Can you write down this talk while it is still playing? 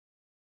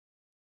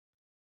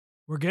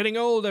We're getting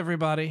old,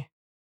 everybody.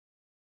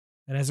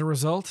 And as a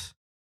result,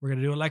 we're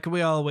going to do it like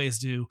we always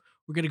do.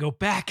 We're going to go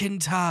back in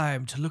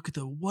time to look at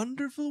the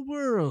wonderful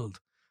world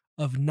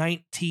of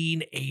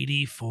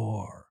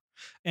 1984.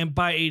 And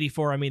by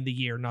 84, I mean the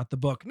year, not the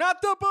book.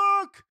 Not the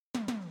book!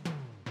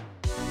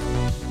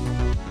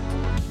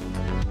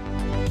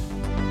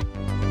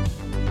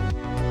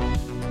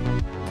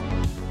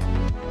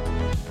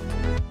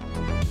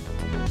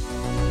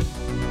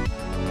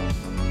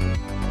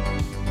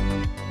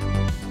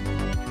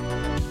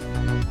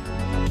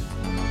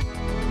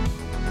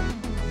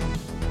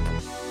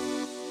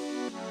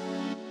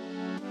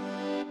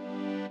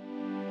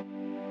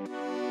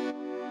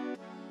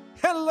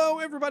 Hello,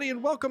 everybody,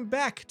 and welcome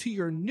back to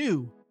your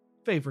new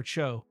favorite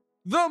show,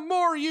 The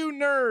More You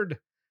Nerd.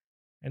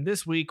 And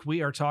this week,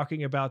 we are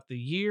talking about the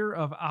year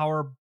of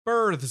our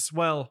births.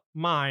 Well,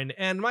 mine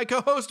and my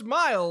co-host,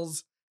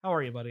 Miles. How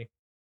are you, buddy?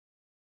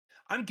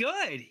 I'm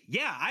good.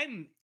 Yeah,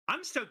 I'm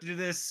stoked to do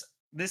this.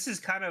 This is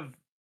kind of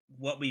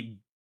what we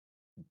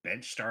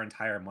benched our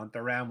entire month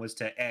around, was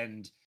to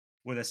end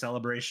with a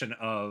celebration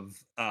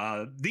of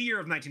the year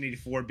of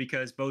 1984,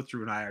 because both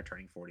Drew and I are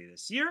turning 40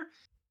 this year.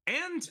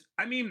 And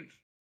I mean,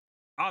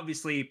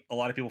 obviously a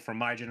lot of people from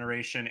my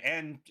generation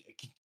and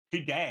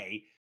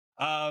today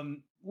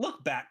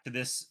look back to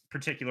this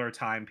particular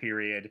time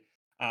period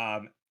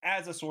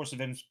as a source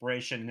of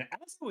inspiration. And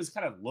as I was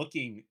kind of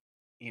looking,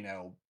 you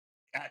know,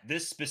 at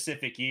this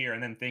specific year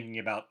and then thinking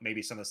about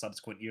maybe some of the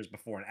subsequent years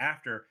before and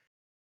after,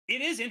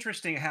 it is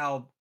interesting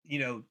how,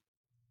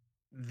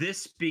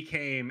 this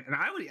became, and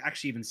I would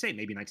actually even say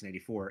maybe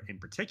 1984 in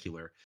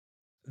particular,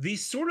 the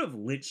sort of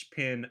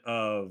linchpin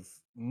of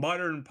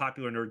modern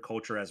popular nerd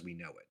culture as we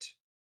know it.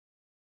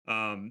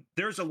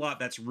 There's a lot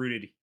that's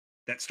rooted,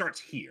 that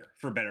starts here,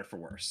 for better for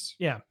worse.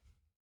 Yeah.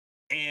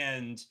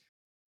 And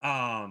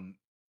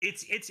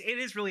it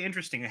is really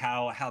interesting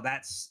how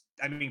that's,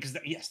 I mean, because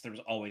yes, there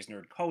was always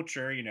nerd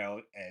culture,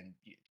 and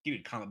you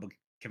had comic book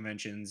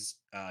conventions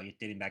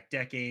dating back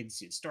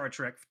decades, you had Star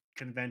Trek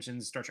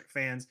conventions, Star Trek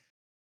fans,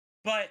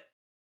 but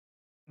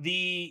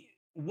the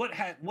what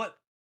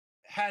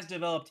has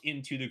developed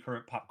into the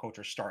current pop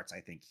culture starts, I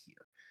think,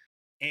 here,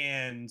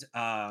 and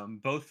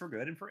both for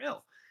good and for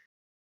ill.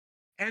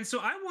 And so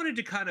I wanted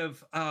to kind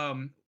of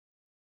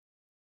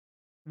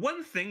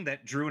one thing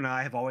that Drew and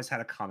I have always had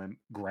a common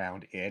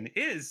ground in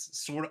is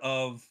sort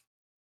of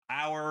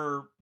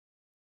our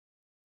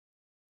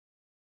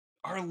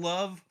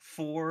love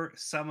for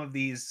some of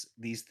these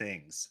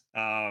things,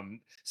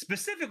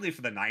 specifically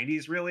for the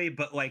 90s, really,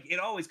 but like it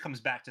always comes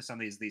back to some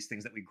of these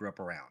things that we grew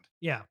up around.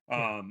 Yeah.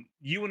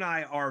 You and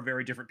I are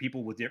very different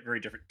people with very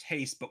different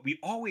tastes, but we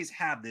always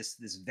have this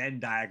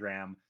Venn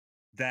diagram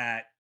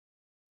that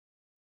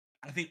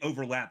I think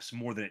overlaps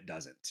more than it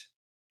doesn't,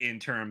 in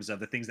terms of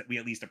the things that we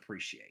at least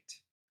appreciate.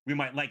 We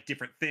might like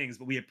different things,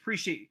 but we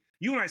appreciate,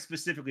 you and I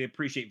specifically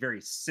appreciate very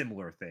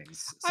similar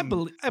things. I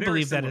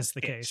believe that is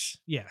the pitch. case.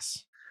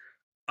 Yes.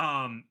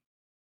 Um,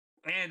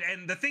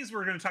 and the things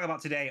we're going to talk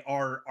about today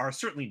are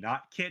certainly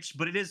not kitsch,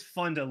 but it is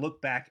fun to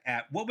look back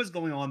at what was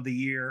going on the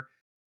year.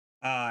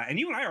 And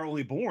you and I are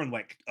only born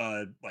like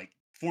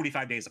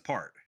 45 days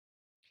apart.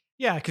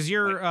 Yeah, because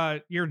you're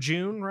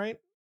June, right?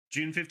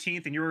 June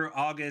 15th, and you're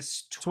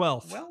August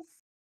 12th.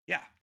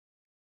 Yeah.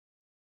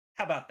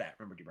 How about that?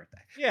 Remembered your birthday.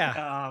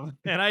 Yeah.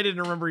 And I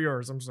didn't remember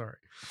yours. I'm sorry.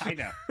 I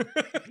know.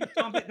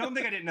 don't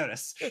think I didn't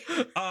notice.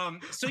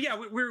 So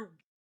yeah,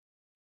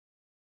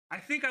 I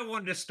think I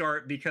wanted to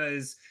start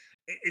because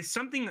it's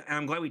something, and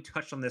I'm glad we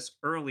touched on this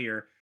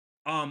earlier.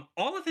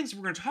 All the things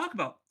we're going to talk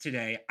about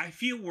today, I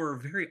feel, were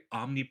very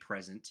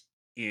omnipresent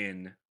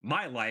in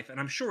my life,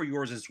 and I'm sure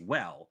yours as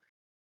well.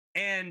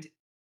 And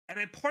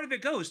part of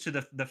it goes to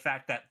the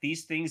fact that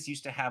these things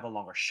used to have a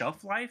longer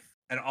shelf life,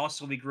 and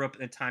also we grew up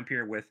in a time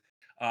period with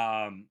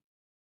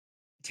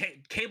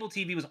cable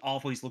TV was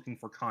always looking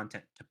for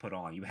content to put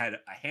on. You had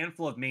a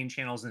handful of main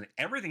channels, and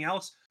everything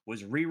else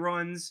was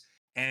reruns.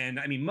 And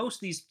I mean, most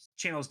of these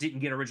channels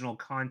didn't get original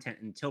content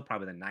until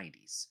probably the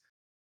 90s.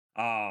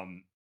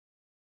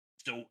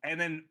 So, and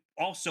then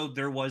also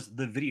there was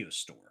the video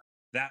store.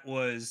 That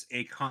was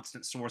a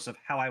constant source of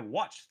how I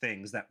watched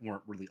things that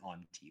weren't really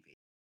on TV.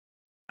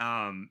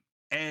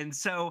 And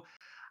so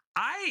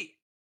I'm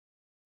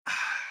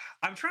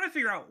trying to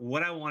figure out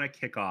what I want to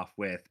kick off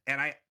with. And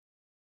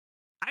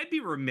I'd be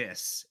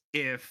remiss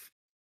if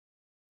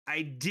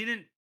I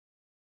didn't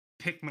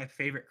pick my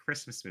favorite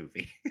Christmas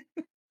movie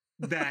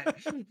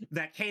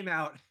that came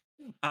out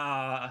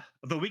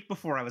the week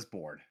before I was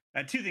born.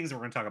 Two things that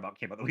we're going to talk about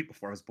came out the week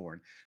before I was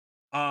born.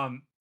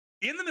 In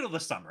the middle of the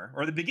summer,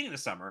 or the beginning of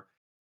the summer,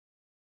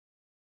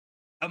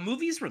 a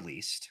movie's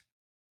released.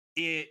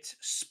 It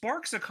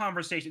sparks a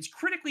conversation. It's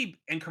critically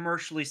and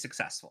commercially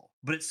successful,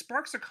 but it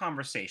sparks a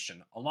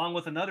conversation along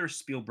with another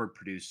Spielberg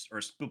produced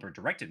or Spielberg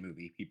directed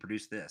movie. He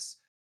produced this,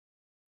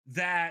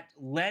 that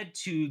led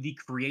to the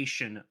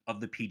creation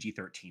of the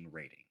PG-13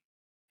 rating.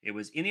 It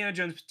was Indiana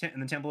Jones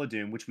and the Temple of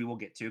Doom, which we will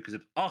get to because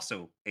it's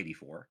also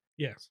 84.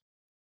 Yes.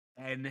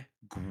 And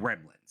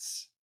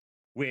Gremlins,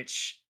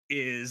 which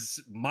is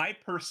my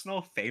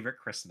personal favorite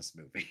Christmas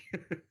movie.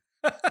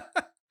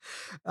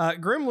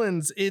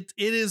 Gremlins, it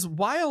is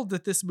wild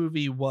that this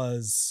movie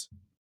was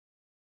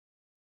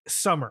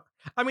summer.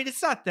 I mean,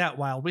 it's not that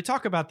wild. We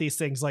talk about these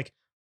things like,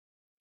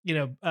 you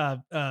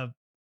know,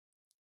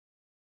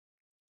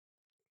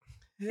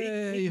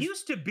 It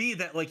used to be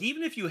that, like,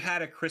 even if you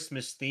had a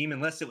Christmas theme,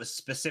 unless it was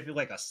specifically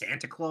like a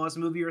Santa Claus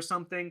movie or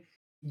something,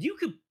 you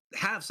could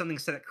have something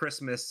set at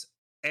Christmas.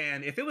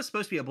 And if it was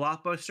supposed to be a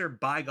blockbuster,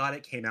 by God,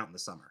 it came out in the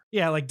summer.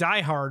 yeah, like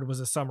Die Hard was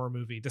a summer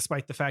movie,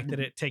 despite the fact that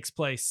Mhm. it takes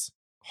place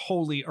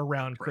wholly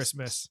around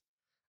Christmas.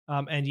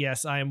 And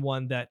yes, I am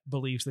one that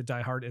believes that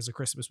Die Hard is a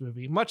Christmas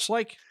movie, much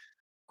like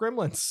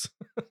Gremlins.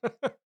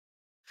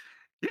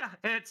 Yeah,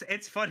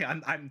 it's funny.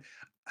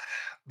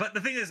 But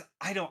the thing is,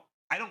 I don't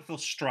feel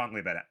strongly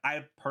about it.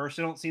 I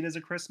personally don't see it as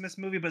a Christmas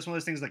movie, but it's one of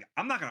those things like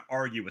I'm not gonna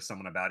argue with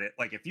someone about it.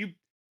 Like if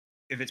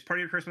it's part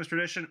of your Christmas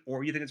tradition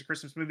or you think it's a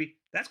Christmas movie,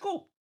 that's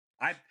cool.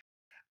 I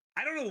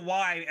don't know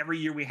why every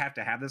year we have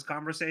to have this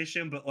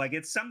conversation, but like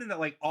it's something that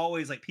like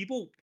always like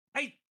people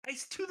I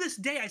to this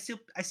day I see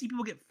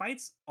people get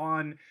fights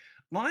online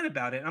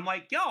about it. And I'm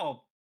like,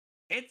 yo,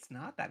 it's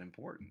not that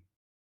important.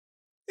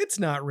 It's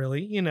not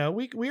really,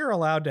 we are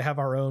allowed to have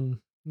our own,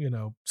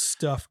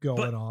 stuff going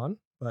But on,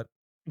 but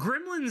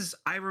Gremlins,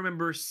 I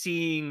remember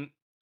seeing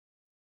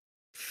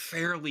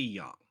fairly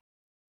young.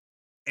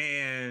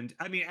 And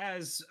I mean,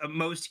 as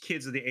most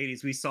kids of the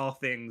 80s, we saw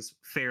things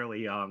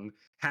fairly young,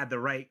 had the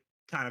right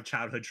kind of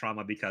childhood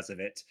trauma because of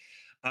it.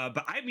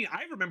 But I mean,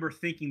 I remember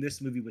thinking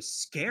this movie was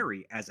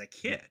scary as a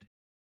kid.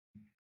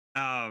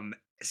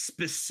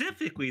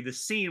 Specifically, the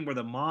scene where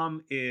the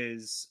mom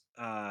is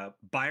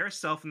by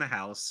herself in the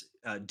house.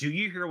 Do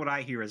You Hear What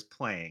I Hear is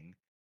playing.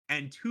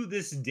 And to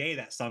this day,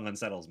 that song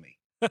unsettles me.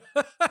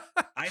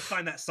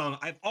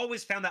 I've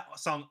always found that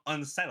song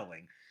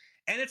unsettling.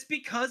 And it's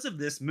because of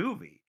this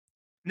movie.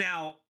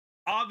 Now,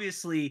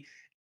 obviously,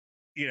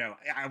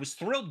 I was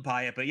thrilled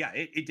by it, but yeah,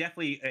 it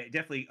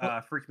definitely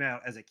Well, freaked me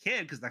out as a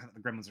kid because the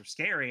Gremlins are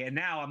scary. And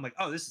now I'm like,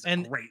 oh, this is a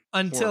and great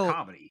horror until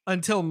comedy.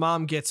 until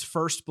mom gets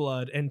first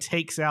blood and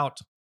takes out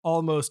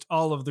almost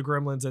all of the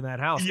gremlins in that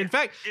house. Yeah, In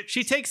fact,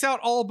 she takes out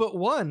all but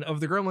one of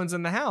the gremlins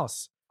in the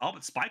house. all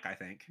but Spike, I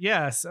think.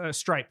 Yes,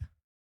 Stripe.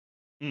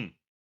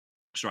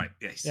 That's right.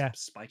 Yeah, he's Yeah.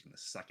 Spike in the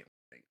second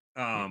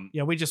thing.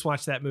 Yeah, we just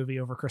watched that movie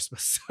over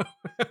Christmas, so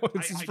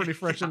it's pretty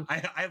fresh.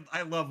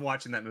 I love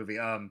watching that movie.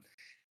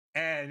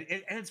 And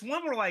it's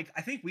one where like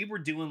I think we were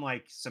doing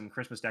like some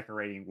Christmas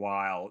decorating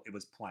while it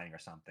was playing or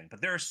something. But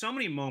there are so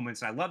many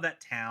moments. And I love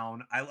that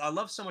town. I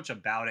love so much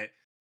about it.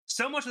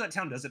 So much of that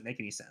town doesn't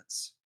make any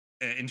sense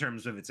in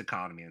terms of its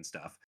economy and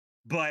stuff.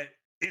 But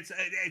it's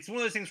one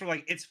of those things where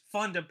like it's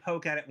fun to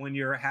poke at it when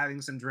you're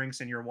having some drinks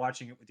and you're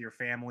watching it with your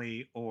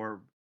family, or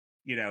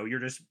you're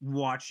just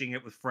watching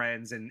it with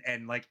friends, and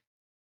like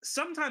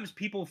sometimes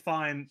people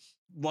find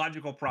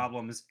logical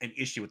problems an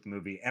issue with the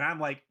movie, and I'm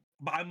like,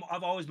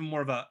 I've always been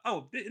more of a,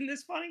 oh, isn't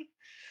this funny?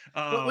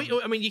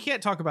 I mean, you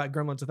can't talk about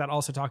Gremlins without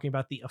also talking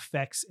about the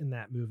effects in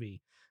that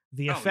movie.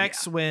 The Oh,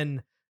 effects yeah.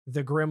 when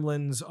the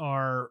gremlins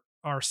are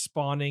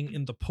spawning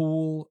in the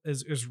pool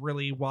is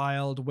really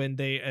wild. When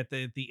they at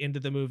the end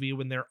of the movie,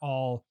 when they're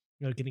all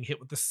getting hit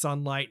with the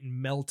sunlight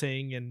and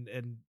melting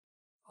and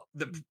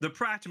The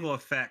practical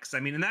effects.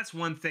 I mean, and that's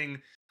one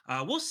thing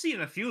we'll see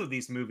in a few of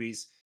these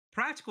movies.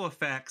 Practical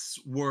effects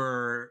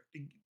were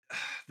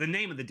the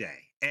name of the day,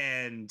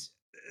 and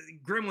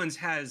Gremlins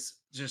has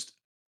just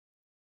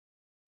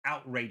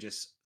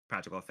outrageous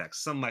practical effects.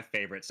 Some of my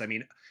favorites. I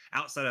mean,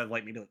 outside of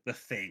like maybe like The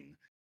Thing,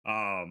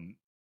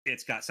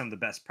 it's got some of the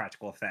best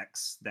practical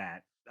effects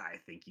that I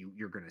think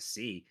you're going to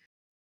see.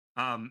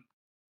 Um,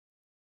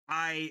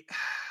 I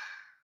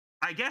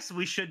I guess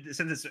we should,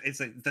 since it's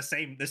like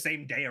the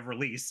same day of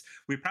release,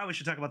 we probably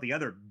should talk about the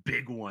other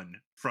big one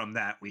from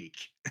that week.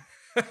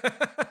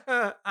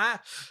 I,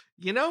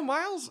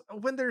 Miles,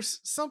 when there's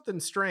something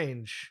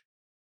strange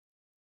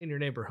in your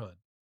neighborhood,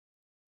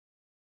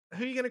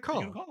 who are you gonna What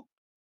are you call?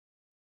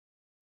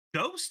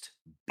 gonna call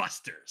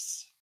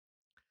Ghostbusters.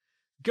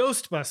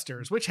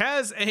 Ghostbusters, which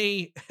has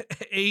a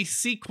a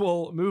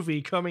sequel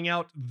movie coming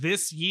out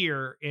this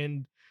year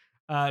in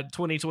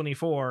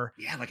 2024.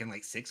 Yeah, like in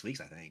like 6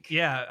 weeks, I think.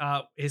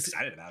 Yeah,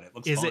 Excited about it.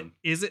 Looks is fun.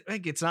 it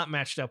like it's not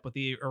matched up with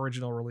the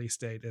original release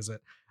date, is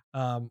it?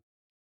 No,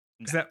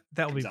 Because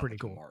that would be comes out pretty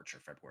like in cool. March or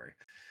February.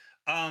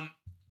 Um,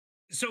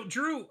 so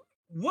Drew,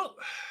 what?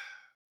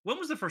 When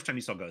was the first time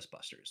you saw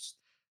Ghostbusters?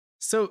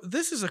 So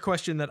this is a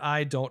question that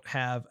I don't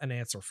have an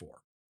answer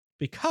for,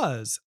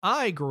 because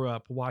I grew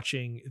up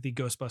watching the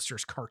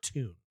Ghostbusters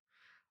cartoon,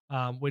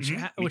 Me which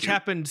too.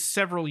 happened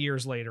several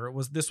years later.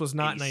 This was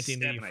not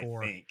 87, I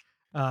 1984.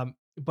 think.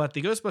 But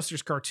the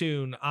Ghostbusters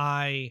cartoon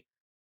I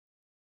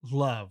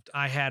loved.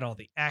 I had all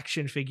the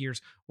action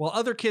figures. While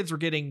other kids were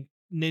getting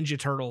Ninja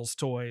Turtles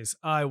toys,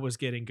 I was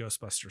getting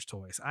Ghostbusters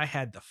toys. I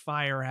had the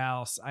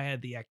Firehouse. I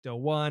had the Ecto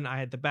One. I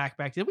had the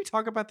backpack. Did we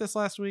talk about this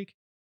last week?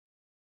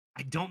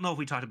 I don't know if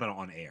we talked about it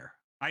on air.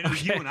 I know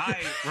you Okay. and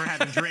I were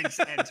having drinks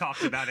and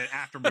talked about it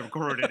after we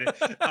recorded it.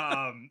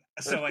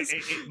 So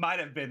it might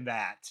have been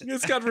that.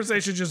 This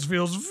conversation just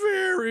feels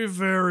very,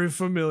 very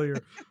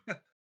familiar.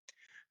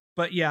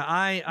 But yeah,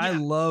 I Yeah.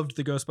 loved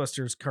the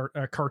Ghostbusters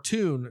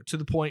cartoon to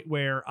the point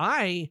where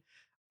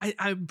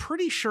I'm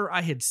pretty sure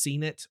I had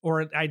seen it,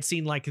 or I'd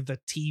seen like the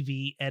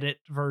TV edit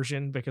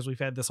version, because we've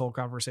had this whole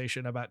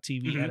conversation about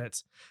TV Mhm.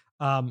 edits.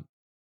 Um,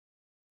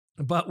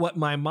 but what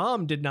my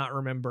mom did not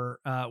remember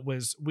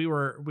was we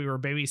were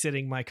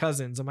babysitting my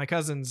cousins, and my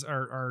cousins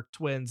are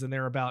twins, and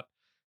they're about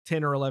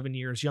 10 or 11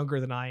 years younger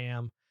than I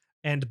am,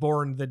 and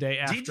born the day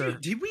after.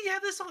 Did we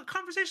have this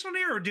conversation on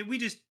air, or did we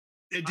just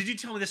did you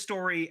tell me the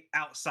story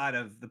outside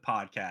of the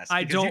podcast?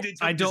 I Because you don't did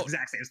tell I me this don't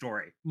exact same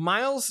story.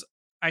 Miles,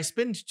 I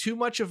spend too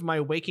much of my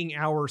waking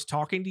hours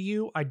talking to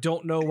you. I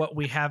don't know what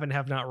we have and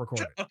have not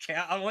recorded. Okay,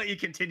 I'll let you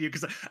continue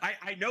because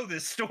I know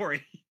this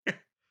story.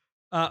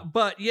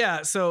 But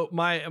yeah, so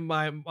we're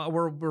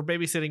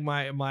babysitting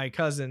my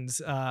cousins,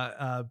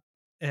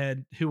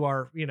 and who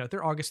are,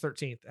 they're August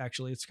 13th.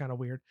 Actually, it's kind of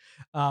weird.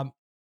 Um,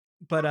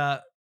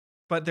 but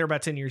they're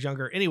about 10 years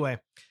younger. Anyway,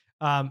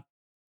 um,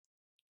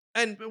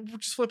 and we're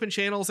just flipping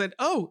channels, and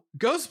oh,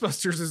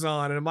 Ghostbusters is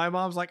on, and my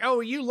mom's like, "Oh,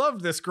 you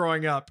loved this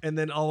growing up," and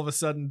then all of a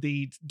sudden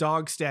the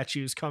dog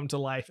statues come to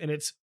life, and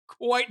it's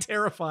quite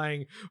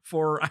terrifying.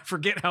 I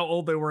forget how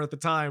old they were at the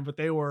time, but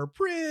they were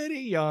pretty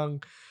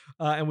young,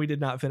 and we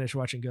did not finish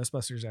watching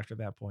Ghostbusters after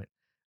that point.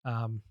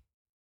 Um,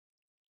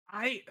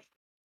 I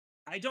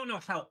I don't know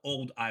how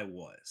old I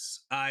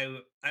was. I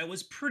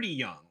was pretty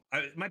young.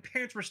 My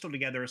parents were still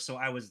together, so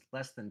I was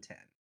less than 10.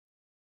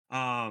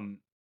 Um,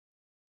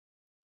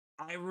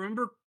 I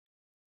remember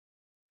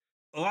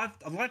a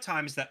lot of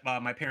times that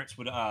my parents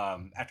would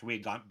after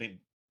we had been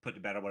put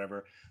to bed or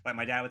whatever, like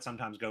my dad would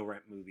sometimes go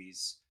rent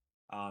movies.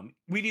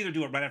 We'd either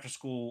do it right after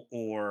school,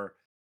 or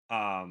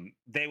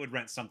they would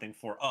rent something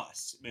for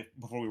us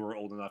before we were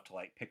old enough to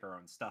like pick our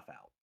own stuff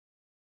out.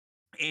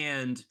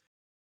 And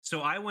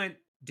so I went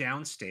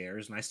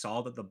downstairs and I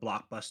saw that the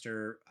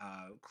Blockbuster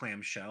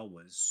clamshell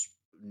was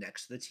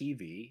next to the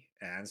TV,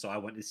 and so I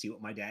went to see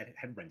what my dad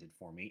had rented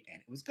for me,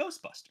 and it was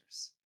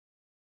Ghostbusters.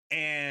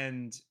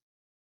 And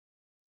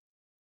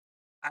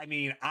I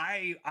mean,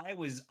 I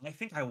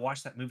think I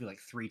watched that movie like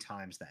 3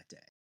 times that day.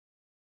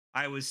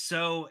 I was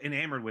so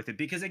enamored with it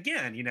because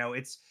again,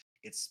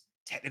 it's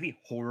technically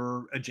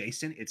horror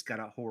adjacent. It's got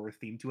a horror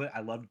theme to it.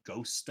 I love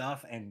ghost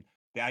stuff and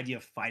the idea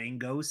of fighting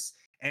ghosts.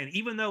 And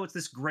even though it's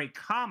this great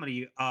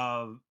comedy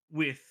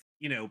with,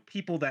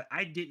 people that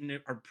I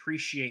didn't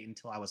appreciate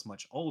until I was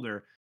much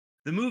older,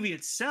 the movie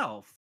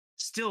itself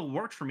still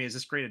worked for me as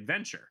this great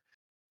adventure.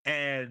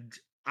 And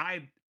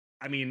I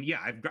I mean, yeah,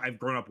 I've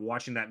grown up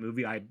watching that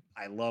movie. I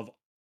love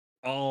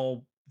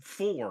all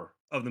 4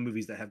 of the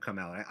movies that have come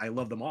out. I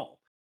love them all.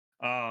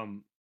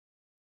 Um,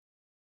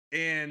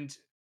 and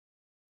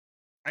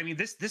I mean,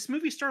 this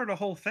movie started a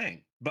whole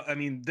thing. But I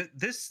mean,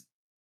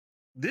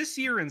 this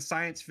year in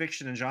science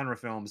fiction and genre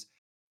films,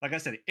 like I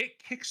said, it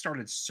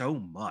kickstarted so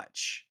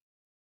much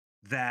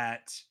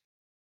that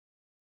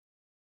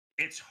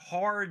it's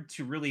hard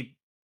to really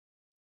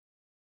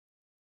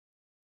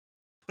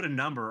put a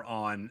number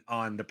on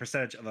the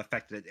percentage of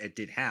effect that it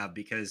did have,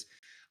 because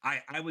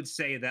I would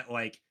say that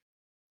like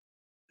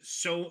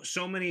so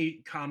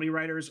many comedy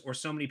writers or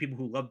so many people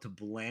who love to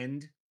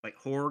blend like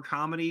horror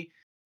comedy,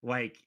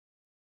 like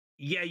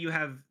yeah, you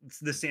have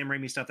the Sam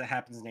Raimi stuff that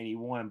happens in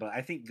 81, but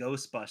I think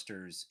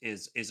Ghostbusters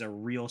is a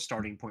real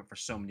starting point for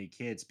so many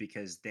kids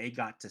because they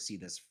got to see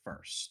this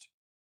first.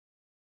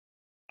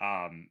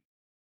 Um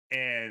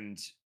and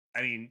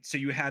I mean, so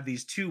you have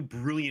these 2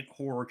 brilliant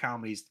horror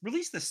comedies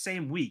released the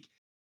same week.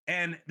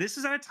 And this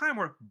is at a time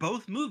where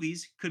both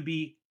movies could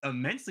be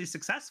immensely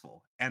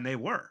successful, and they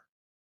were.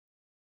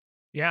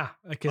 yeah,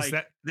 because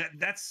Like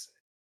that's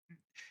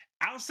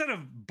outside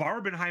of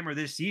Barbenheimer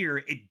this year,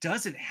 it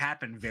doesn't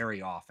happen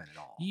very often at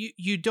all.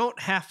 you don't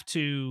have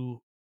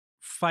to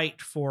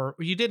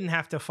you didn't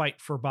have to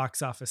fight for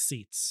box office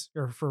seats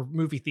or for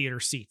movie theater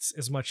seats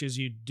as much as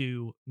you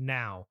do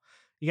now.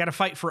 You got to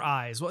fight for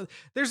eyes. Well,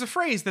 there's a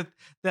phrase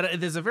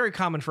there's a very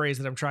common phrase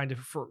that I'm trying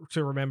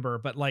to remember,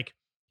 but like,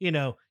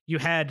 you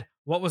had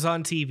what was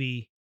on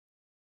TV,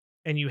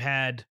 and you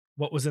had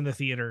what was in the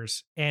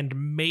theaters, and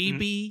Mhm.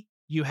 maybe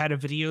you had a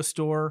video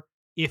store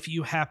if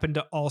you happen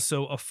to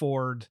also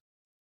afford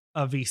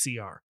a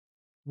VCR,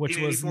 which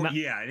In was 84, not.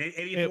 yeah, in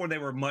 84 they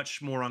were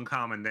much more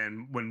uncommon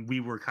than when we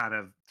were kind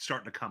of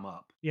starting to come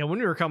up. Yeah, when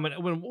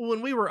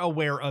we were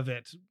aware of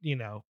it,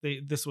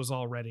 this was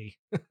already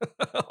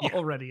Yeah.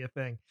 already a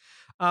thing.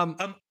 Um,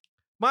 Um,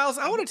 Miles,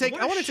 I I, want to take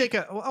want to shift.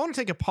 I want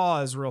to take a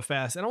pause real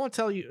fast, and I want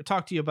to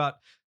talk to you about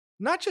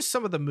not just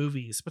some of the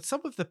movies, but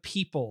some of the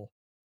people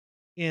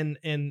in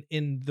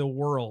the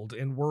world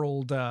in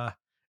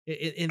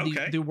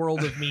Okay. the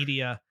world of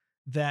media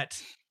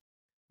that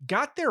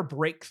got their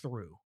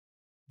breakthrough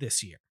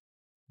this year,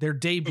 their Okay.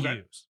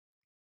 debuts.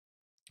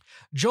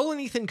 Joel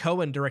and Ethan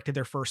Coen directed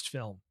their first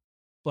film,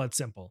 Blood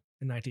Simple,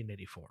 in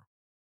 1984.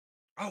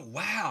 Oh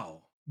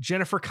wow.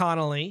 Jennifer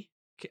Connelly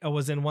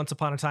was in Once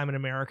Upon a Time in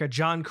America.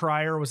 John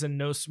Cryer was in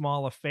No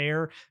Small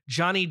Affair.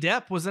 Johnny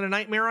Depp was in A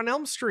Nightmare on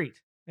Elm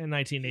Street in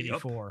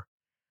 1984.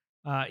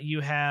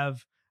 You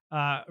have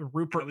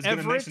Rupert I was going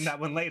to Everett. mention that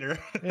one later.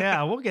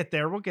 Yeah, we'll get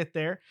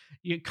there.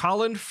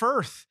 Colin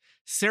Firth,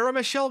 Sarah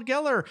Michelle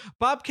Gellar,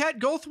 Bobcat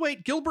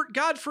Goldthwait, Gilbert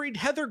Gottfried,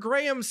 Heather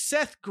Graham,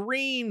 Seth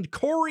Green,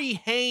 Corey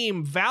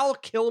Haim, Val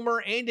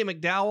Kilmer, Andy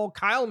McDowell,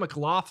 Kyle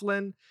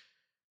MacLachlan,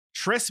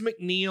 Tress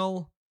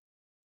MacNeille,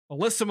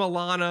 Alyssa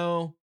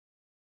Milano,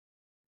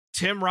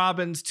 Tim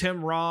Robbins,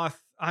 Tim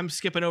Roth. I'm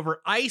skipping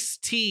over.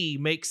 Ice-T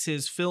makes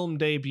his film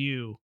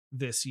debut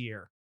this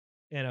year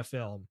in a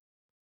film.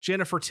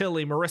 Jennifer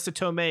Tilly, Marissa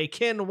Tomei,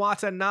 Ken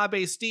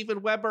Watanabe,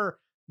 Steven Weber,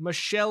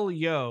 Michelle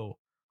Yeoh.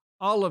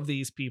 All of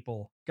these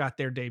people got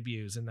their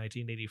debuts in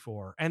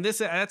 1984. And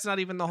that's not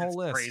even the whole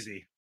list.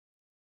 Crazy.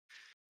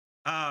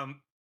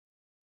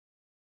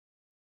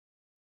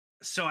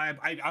 So I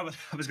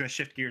was going to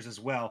shift gears as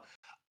well.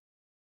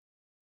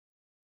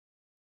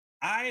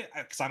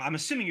 Because I'm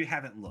assuming you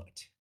haven't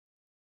looked.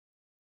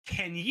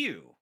 Can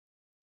you,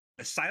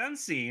 sight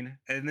unseen,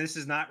 and this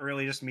is not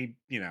really just me,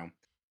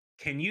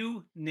 can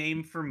you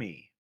name for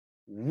me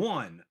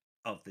one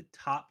of the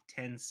top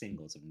 10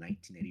 singles of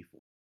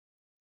 1984?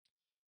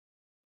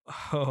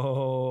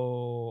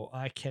 Oh,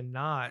 I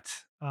cannot.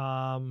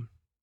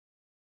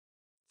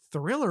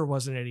 Thriller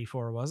wasn't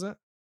 84, was it?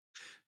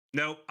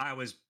 No, that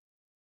was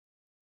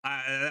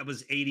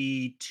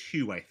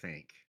 82, I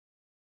think.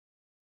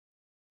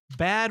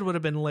 Bad would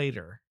have been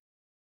later.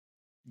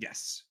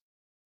 Yes.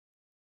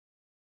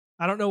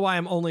 I don't know why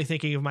I'm only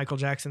thinking of Michael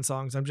Jackson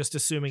songs. I'm just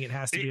assuming it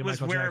has to be a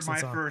Michael Jackson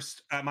song. It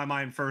was where my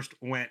mind first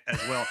went as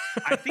well.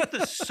 I think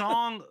the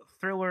song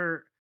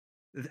Thriller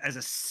as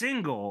a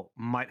single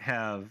might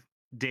have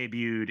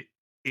debuted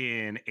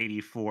in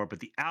 84, but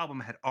the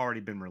album had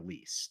already been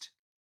released.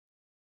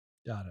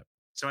 Got it.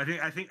 So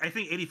I think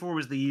 84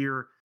 was the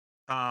year.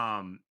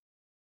 No,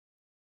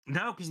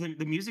 because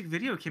the music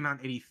video came out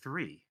in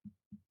 83.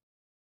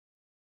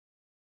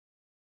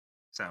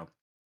 So,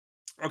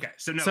 okay.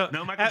 So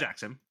no Michael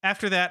Jackson.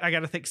 After that, I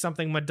got to think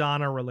something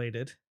Madonna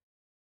related.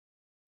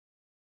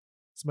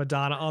 Is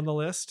Madonna on the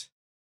list?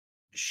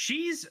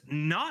 She's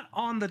not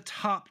on the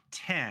top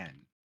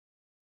 10.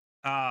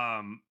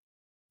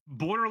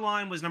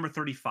 Borderline was number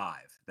 35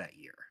 that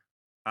year.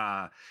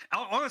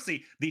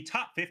 Honestly, the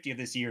top 50 of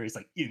this year is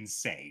like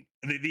insane.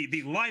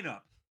 The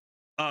lineup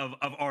of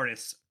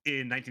artists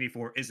in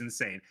 1984 is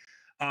insane.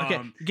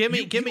 Okay, give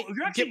me.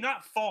 You're actually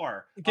not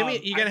far.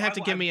 You're gonna have to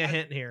give me a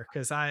hint here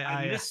because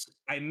I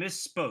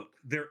misspoke.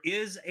 There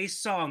is a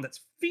song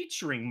that's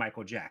featuring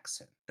Michael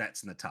Jackson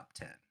that's in the top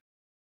 10.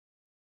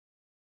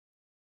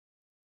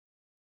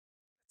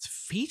 It's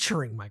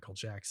featuring Michael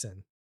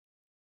Jackson.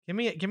 Give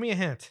me a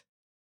hint.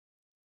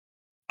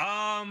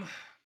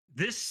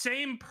 This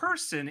same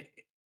person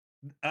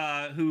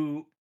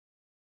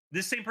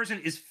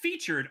is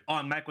featured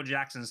on Michael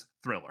Jackson's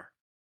Thriller.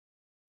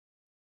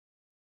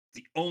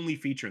 The only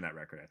feature in that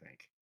record, I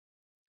think.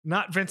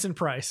 Not Vincent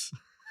Price.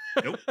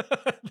 Nope.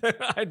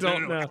 I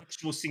don't know.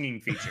 Actual singing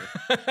feature.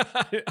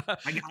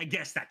 I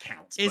guess that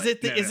counts. Is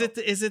it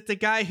the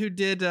guy who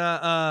did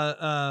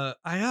I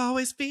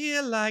always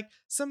feel like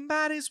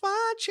somebody's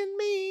watching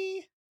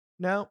me?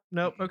 No.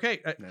 Okay.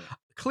 No.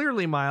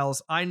 Clearly,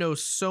 Miles, I know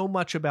so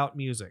much about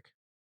music.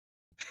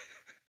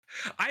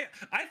 I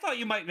thought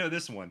you might know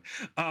this one.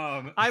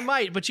 I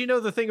might, but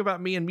the thing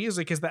about me and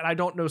music is that I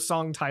don't know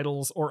song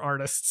titles or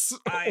artists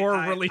or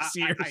release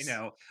years. I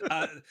know.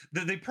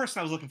 The person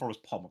I was looking for was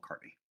Paul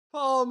McCartney.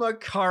 Paul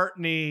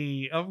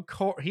McCartney, of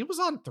course. He was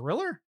on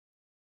Thriller?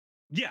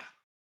 Yeah.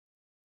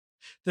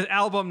 The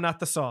album, not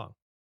the song.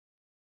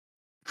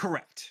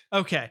 Correct.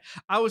 Okay.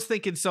 I was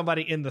thinking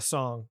somebody in the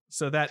song.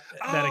 So that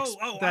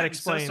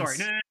explains. So sorry.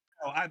 No.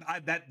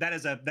 That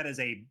is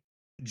a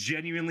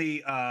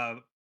genuinely a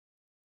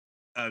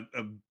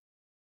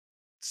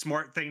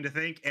smart thing to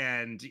think,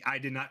 and I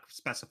did not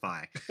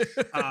specify.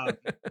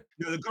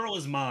 The Girl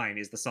Is Mine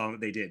is the song that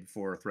they did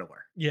for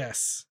Thriller.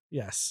 Yes.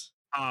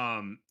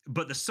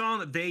 But the song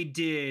that they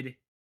did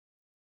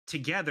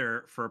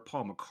together for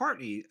Paul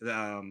McCartney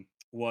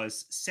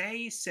was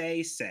Say,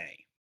 Say,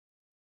 Say.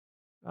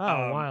 Oh,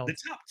 wow. The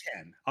top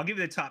 10. I'll give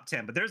you the top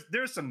 10, but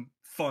there's some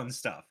fun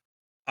stuff.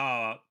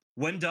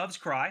 When Doves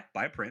Cry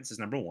by Prince is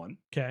number 1.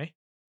 Okay.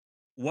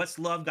 What's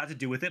Love Got to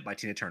Do With It by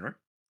Tina Turner.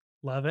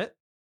 Love it.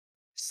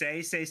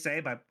 Say, Say, Say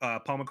by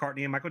Paul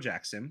McCartney and Michael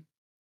Jackson.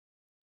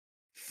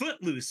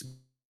 Footloose.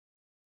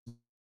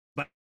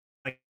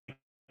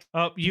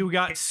 Oh, you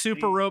got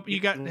Super Rope.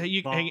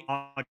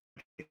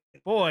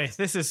 Boy,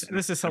 this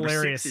is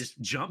hilarious. Is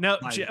Jump. No,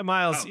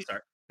 Miles. Oh,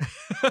 sorry.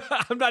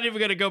 I'm not even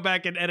going to go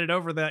back and edit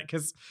over that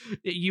because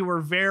you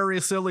were very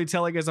silly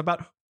telling us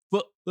about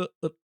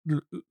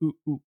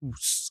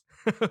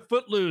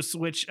Footloose,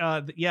 which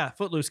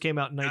Footloose came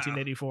out in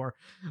 1984.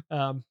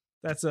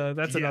 That's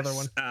another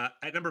one.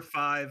 At number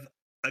 5,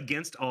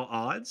 Against All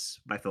Odds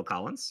by Phil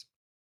Collins.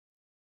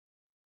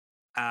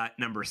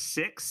 Number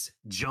 6,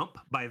 Jump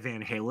by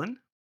Van Halen.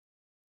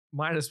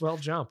 Might as well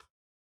jump.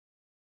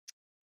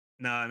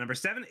 Number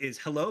 7 is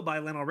Hello by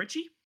Lionel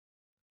Richie.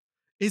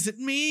 Is it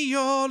me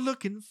you're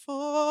looking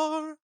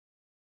for?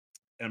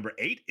 Number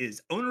 8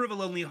 is Owner of a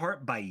Lonely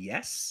Heart by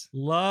Yes.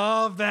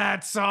 Love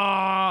that song.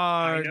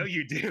 I know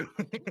you do.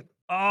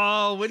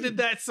 Oh, when did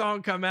that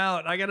song come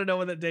out? I gotta know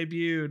when that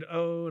debuted.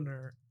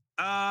 Owner.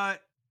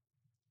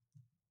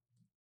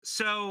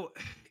 So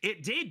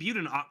it debuted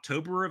in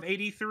October of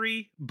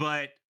 83,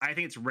 but I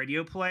think its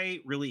radio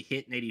play really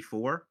hit in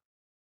 84.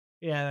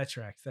 Yeah, that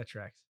tracks. That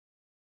tracks.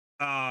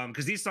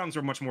 Because these songs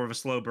were much more of a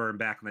slow burn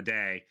back in the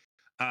day.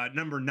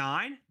 Number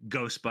 9,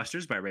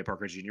 Ghostbusters by Ray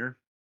Parker Jr.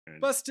 And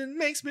Bustin'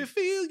 makes me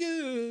feel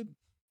good.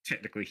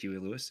 technically Huey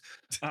Lewis.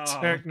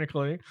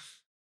 Technically.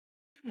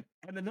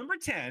 And the number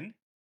 10,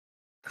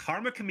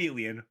 Karma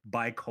Chameleon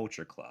by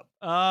Culture Club.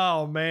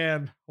 Oh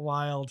man,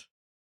 wild.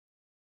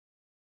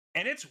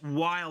 And it's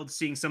wild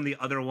seeing some of the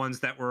other ones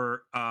that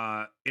were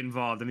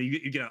involved. I mean,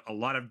 you get a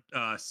lot of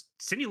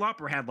Cyndi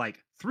Lauper had like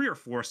 3 or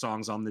 4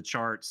 songs on the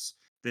charts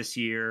this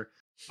year.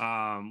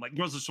 Like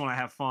Girls Just Want to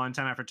Have Fun,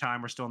 Time After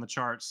Time, were still on the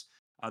charts.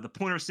 The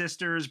Pointer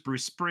Sisters,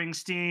 Bruce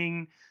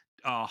Springsteen,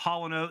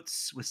 Hall &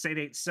 Oates with Say It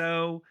Ain't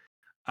So.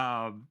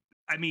 I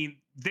mean,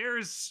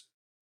 there's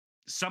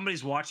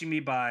Somebody's Watching Me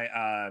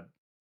by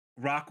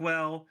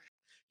Rockwell.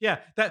 Yeah,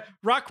 that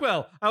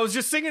Rockwell. I was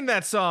just singing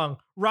that song.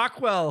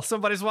 Rockwell,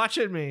 Somebody's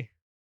Watching Me.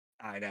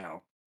 I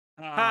know.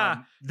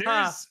 Ha,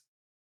 There's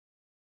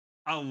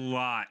a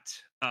lot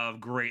of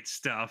great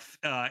stuff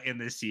in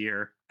this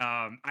year.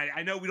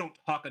 I know we don't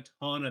talk a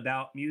ton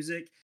about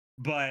music,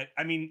 but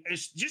I mean,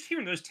 it's just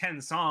hearing those 10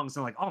 songs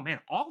and like, oh man,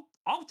 all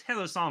 10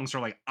 of those songs are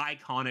like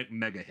iconic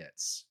mega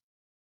hits.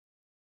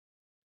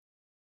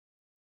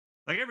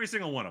 Like every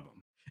single one of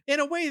them. In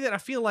a way that I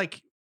feel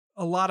like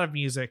a lot of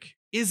music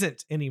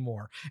isn't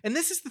anymore. And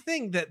this is the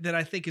thing that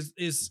I think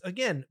is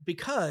again,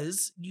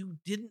 because you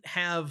didn't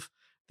have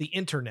the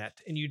internet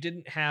and you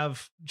didn't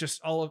have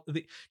just all of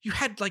you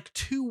had like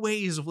 2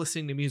 ways of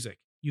listening to music.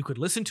 You could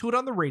listen to it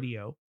on the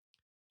radio,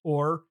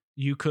 or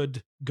you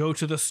could go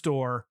to the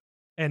store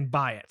and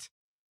buy it.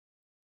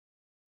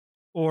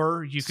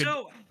 Or you could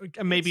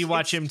maybe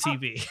watch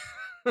MTV.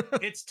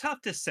 It's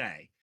tough to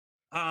say.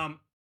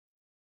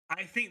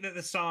 I think that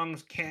the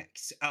songs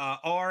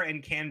are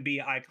and can be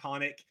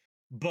iconic,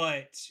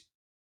 but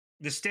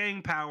the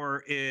staying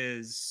power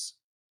is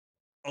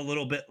a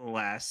little bit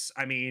less.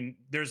 I mean,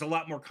 there's a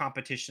lot more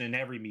competition in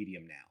every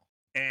medium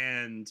now,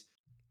 and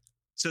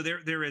so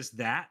there is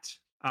that.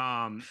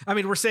 I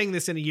mean, we're saying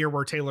this in a year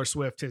where Taylor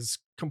Swift has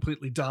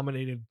completely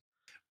dominated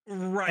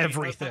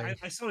everything.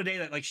 I saw today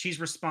that like she's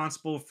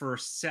responsible for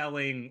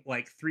selling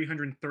like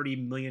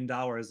 $330 million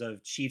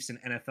of Chiefs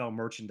and NFL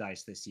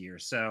merchandise this year.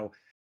 So,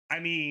 I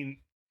mean,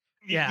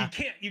 you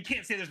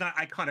can't say there's not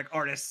iconic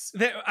artists.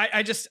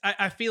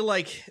 I feel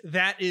like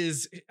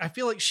I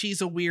feel like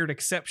she's a weird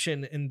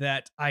exception in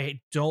that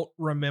I don't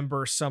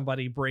remember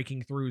somebody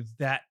breaking through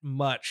that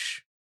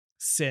much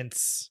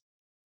since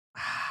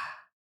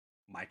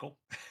Michael.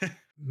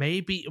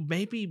 maybe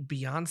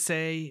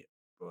Beyonce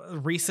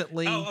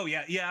recently. Oh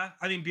yeah.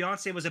 I mean,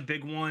 Beyonce was a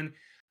big one.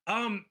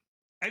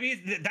 I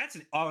mean, that's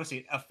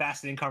obviously a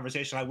fascinating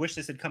conversation. I wish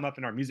this had come up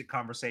in our music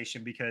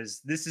conversation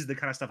because this is the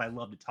kind of stuff I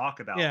love to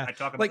talk about. Yeah, I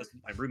talk about this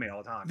with my roommate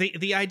all the time.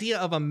 The idea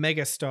of a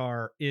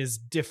megastar is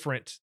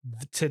different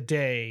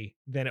today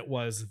than it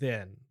was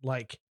then.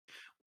 Like,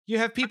 you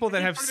have people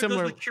that have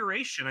similar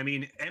curation. I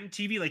mean,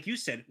 MTV, like you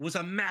said, was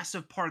a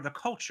massive part of the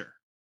culture.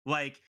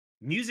 Like,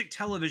 music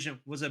television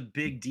was a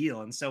big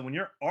deal. And so when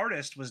your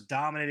artist was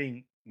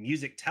dominating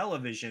music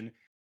television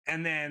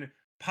and then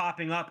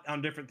popping up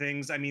on different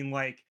things, I mean,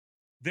 like,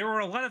 there were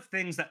a lot of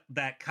things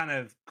that kind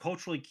of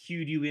culturally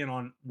cued you in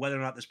on whether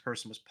or not this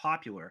person was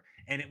popular.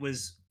 And it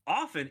was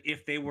often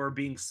if they were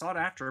being sought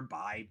after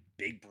by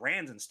big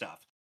brands and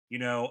stuff. You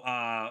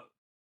know,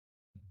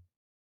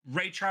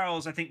 Ray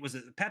Charles, I think, was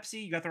it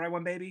Pepsi? You got the right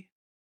one, baby?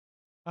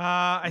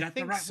 I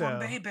think so. One,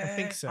 baby. I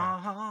think so.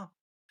 Uh-huh.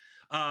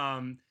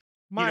 Miles,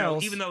 you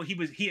know, even though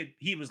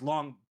he was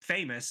long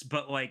famous,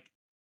 but like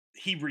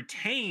he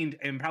retained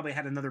and probably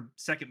had another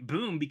second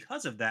boom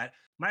because of that.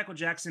 Michael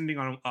Jackson being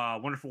on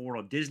Wonderful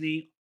World of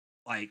Disney,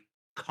 like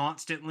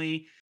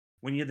constantly.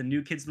 When you had the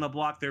New Kids on the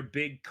Block, their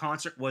big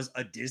concert was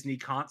a Disney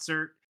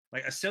concert.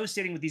 Like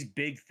associating with these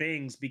big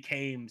things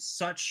became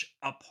such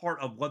a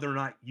part of whether or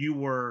not you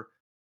were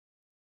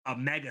a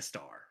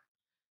megastar.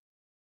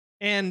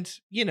 And,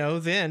 you know,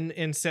 then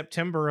in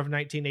September of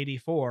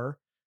 1984,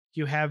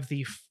 you have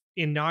the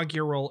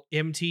inaugural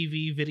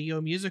MTV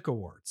Video Music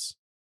Awards.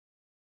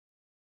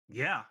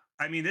 Yeah.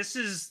 I mean, this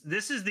is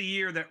the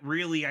year that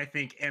really, I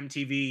think,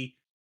 MTV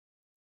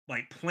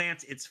like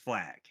plants its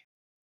flag.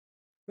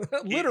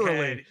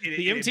 Literally,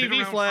 the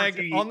MTV flag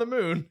on the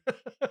moon.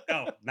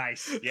 Oh,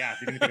 nice. Yeah,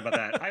 didn't even think about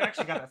that. I've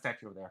actually got that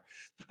statue over there.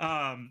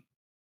 I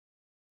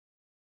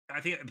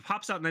think it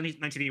pops out in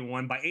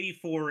 1981. By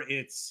 84,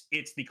 it's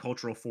the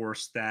cultural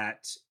force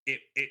that it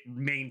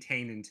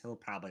maintained until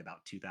probably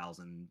about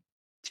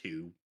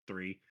 2002,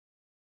 3.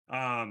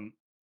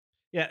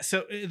 Yeah,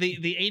 so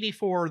the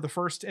 84, the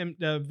first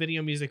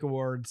Video Music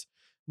Awards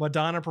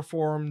Madonna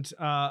performed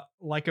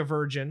Like a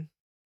Virgin.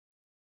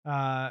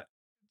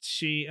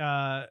 She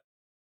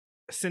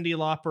Cyndi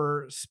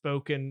Lauper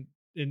spoke in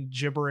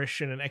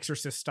gibberish in an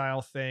Exorcist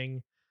style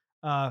thing.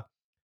 And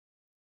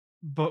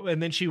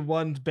then she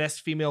won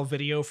Best Female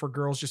Video for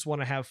Girls Just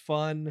Want to Have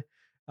Fun.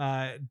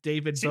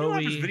 David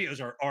Cyndi Lauper's Bowie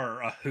videos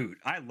are a hoot.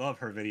 I love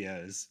her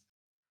videos.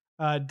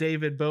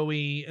 David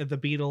Bowie, the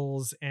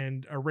Beatles,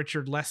 and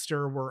Richard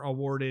Lester were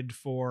awarded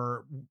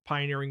for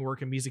pioneering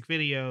work in music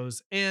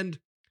videos. And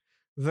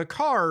The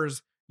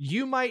Cars,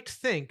 you might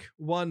think,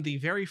 won the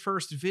very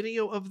first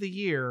video of the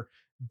year,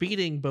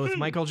 beating both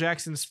Michael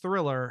Jackson's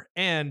Thriller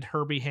and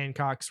Herbie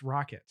Hancock's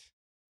Rocket.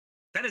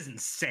 That is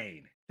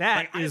insane.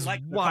 That is I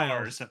like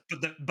wild. The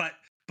Cars,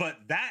 but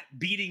that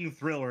beating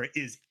Thriller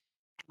is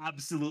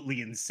absolutely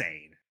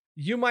insane.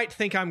 You might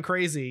think I'm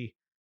crazy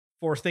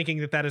for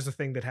thinking that is a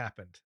thing that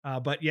happened.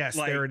 But yes,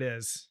 like, there it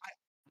is.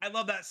 I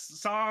love that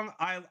song.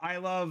 I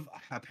love,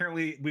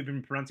 apparently we've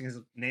been pronouncing his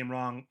name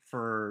wrong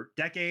for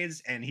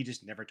decades and he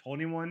just never told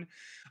anyone.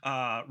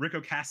 Rick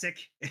Ocasek,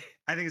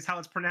 I think is how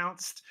it's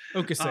pronounced.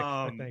 Ocasek,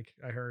 I think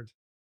I heard.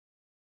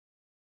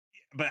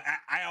 But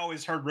I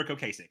always heard Rick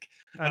Ocasek.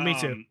 Me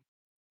too.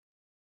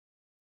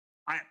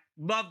 I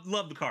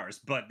love The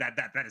Cars, but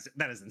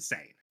that is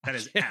insane. That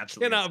is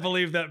absolutely I cannot insane.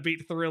 Believe that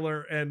beat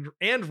Thriller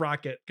and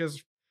Rocket,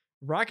 because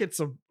Rocket's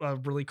a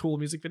really cool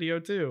music video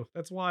too.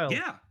 That's wild.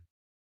 Yeah.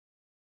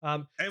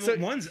 And so,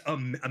 one's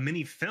a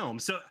mini film.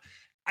 So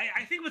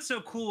I think what's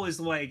so cool is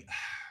like,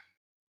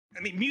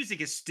 I mean,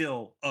 music is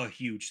still a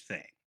huge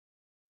thing,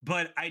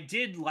 but I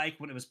did like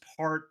when it was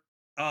part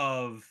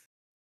of,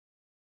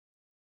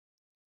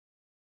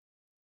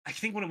 I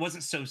think when it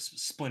wasn't so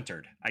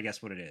splintered, I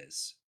guess what it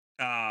is,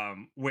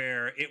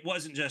 where it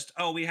wasn't just,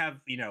 oh, we have,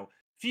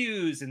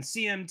 Fuse and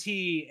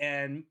CMT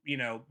and,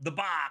 the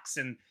box,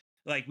 and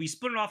like we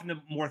split it off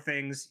into more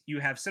things. You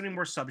have so many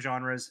more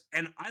subgenres,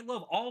 and I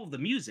love all of the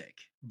music,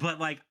 but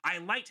like I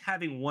liked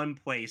having one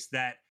place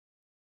that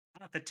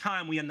at the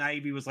time we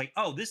naively was like,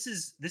 oh, this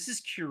is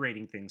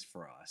curating things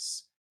for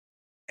us.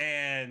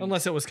 And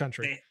unless it was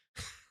country.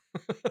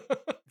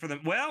 For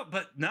them, well,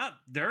 but not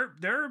they're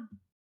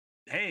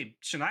hey,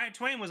 Shania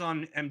Twain was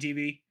on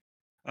MTV.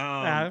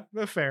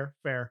 Fair.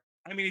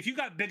 I mean, if you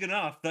got big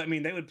enough, I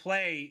mean, they would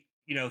play,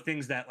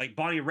 things that like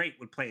Bonnie Raitt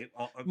would play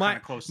kind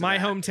of close to my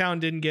that. hometown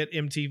didn't get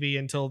MTV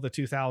until the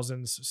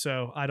 2000s,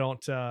 so I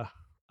don't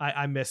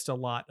I missed a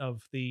lot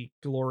of the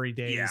glory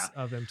days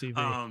of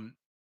MTV.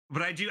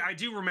 But I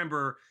do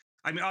remember,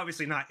 I mean,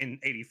 obviously not in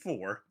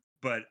 84,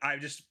 but I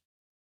just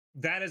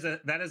that is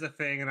a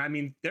thing. And I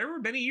mean, there were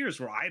many years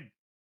where I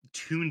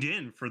tuned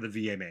in for the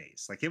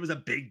VMAs. Like it was a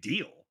big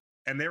deal.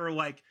 And they were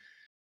like,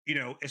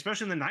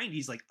 especially in the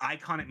 90s, like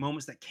iconic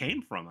moments that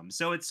came from them.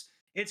 So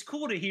it's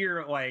cool to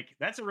hear, like,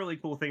 that's a really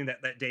cool thing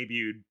that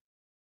debuted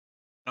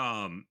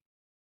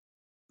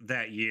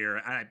that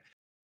year.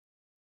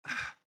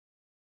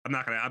 I'm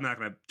not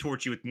gonna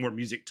torch you with more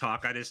music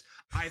talk.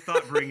 I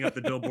thought bringing up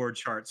the Billboard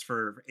charts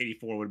for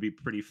 84 would be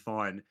pretty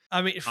fun.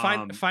 I mean,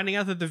 finding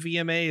out that the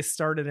VMAs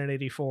started in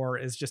 84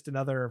 is just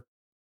another.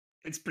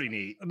 It's pretty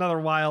neat. Another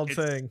wild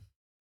thing.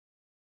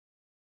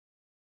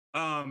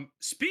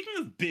 Speaking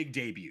of big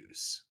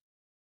debuts,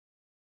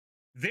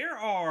 there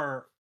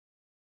are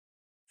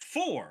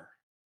 4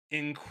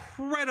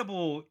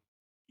 incredible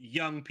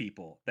young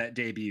people that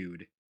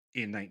debuted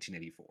in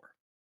 1984.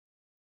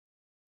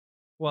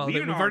 Well,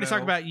 Leonardo, we've already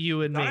talked about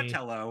you and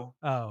Donatello,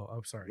 me.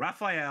 Oh, sorry.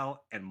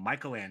 Raphael and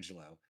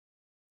Michelangelo.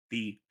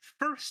 The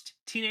first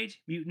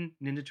Teenage Mutant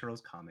Ninja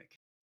Turtles comic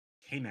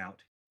came out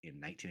in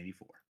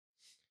 1984.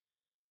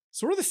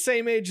 So we're the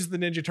same age as the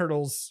Ninja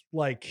Turtles,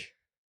 like,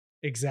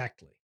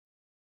 exactly.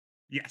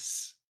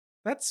 Yes.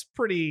 That's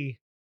pretty...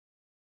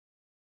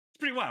 It's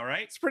pretty wild,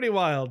 right? It's pretty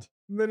wild.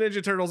 The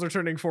Ninja Turtles are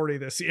turning 40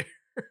 this year.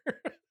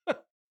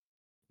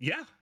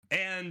 Yeah.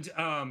 And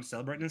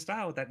celebrating in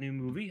style with that new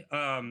movie.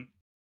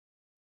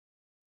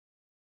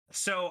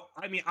 So,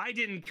 I mean, I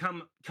didn't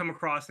come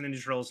across the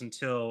Ninja Turtles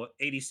until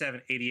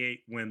 87, 88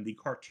 when the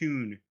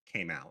cartoon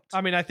came out.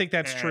 I mean, I think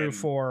that's true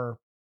for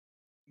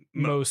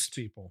most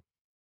people.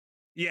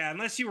 Yeah,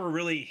 unless you were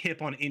really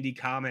hip on indie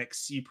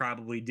comics, you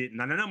probably didn't.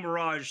 And I know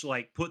Mirage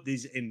like put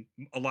these in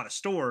a lot of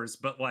stores,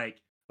 but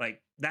like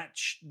that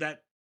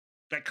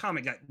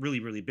comic got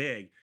really, really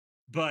big.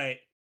 But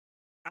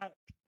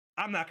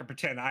I'm not gonna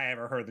pretend I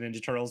ever heard the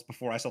Ninja Turtles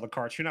before I saw the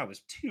cartoon. I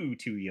was too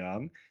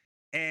young.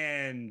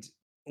 And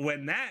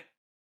when that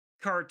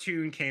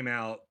cartoon came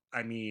out,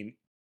 I mean,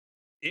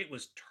 it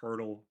was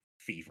turtle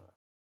fever.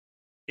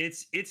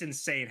 It's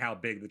insane how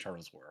big the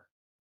turtles were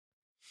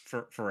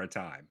for a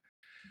time.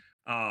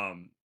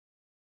 And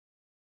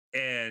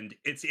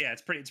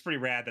it's pretty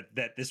rad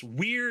that this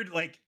weird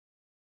like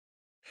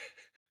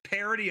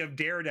parody of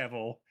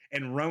Daredevil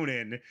and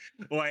Ronin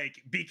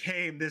like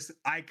became this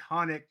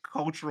iconic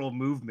cultural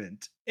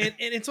movement. And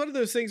it's one of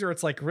those things where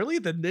it's like, really,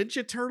 the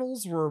Ninja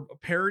Turtles were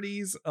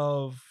parodies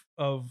of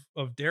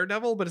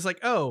Daredevil, but it's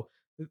like, oh,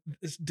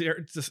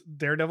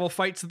 Daredevil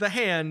fights the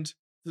Hand,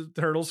 the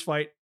Turtles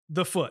fight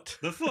the Foot.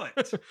 The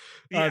Foot.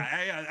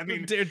 Yeah, I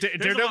mean,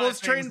 Daredevil is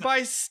trained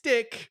by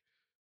Stick.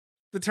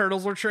 The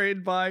Turtles were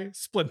trained by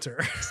Splinter.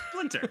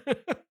 Splinter.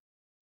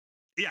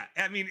 Yeah,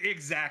 I mean,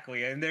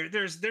 exactly. And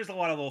there's a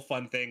lot of little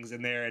fun things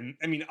in there. And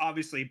I mean,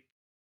 obviously,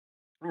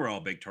 we're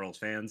all big Turtles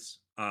fans.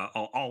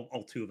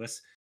 All two of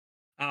us.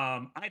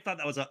 I thought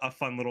that was a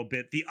fun little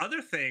bit. The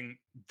other thing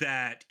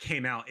that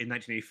came out in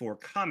 1984,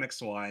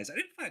 comics wise, I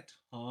didn't find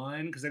a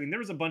ton because I mean there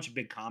was a bunch of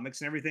big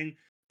comics and everything,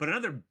 but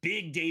another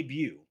big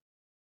debut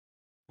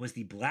was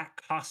the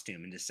black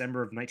costume in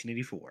December of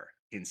 1984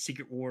 in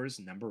Secret Wars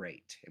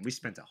 #8, and we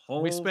spent a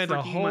whole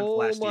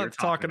month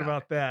talking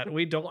about that.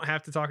 We don't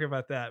have to talk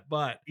about that,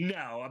 but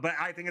no, but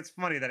I think it's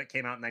funny that it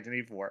came out in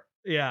 1984.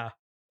 Yeah,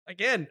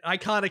 again,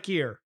 iconic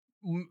year,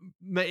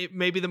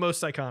 maybe the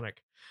most iconic.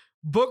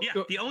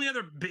 Yeah, the only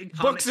other big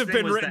books have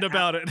been written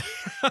about it.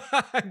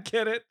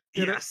 Get it?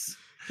 Yes.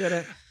 Get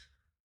it?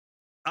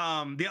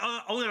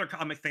 The only other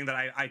comic thing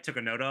that I took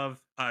a note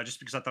of, just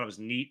because I thought it was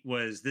neat,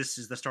 was this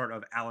is the start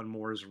of Alan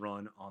Moore's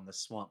run on the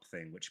Swamp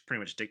Thing, which pretty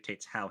much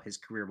dictates how his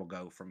career will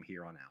go from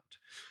here on out.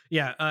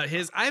 Yeah,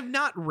 I've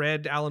not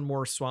read Alan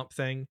Moore's Swamp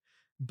Thing,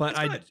 but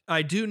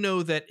I do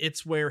know that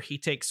it's where he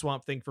takes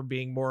Swamp Thing from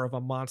being more of a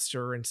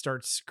monster and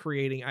starts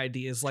creating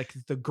ideas like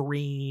the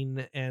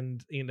green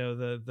and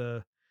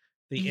the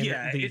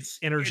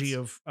energy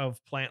of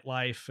plant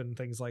life and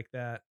things like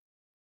that.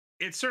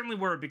 It's certainly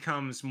where it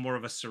becomes more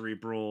of a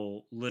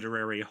cerebral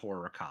literary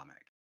horror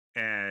comic,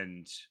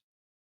 and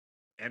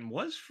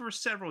was for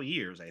several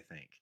years. I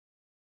think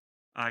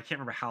I can't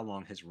remember how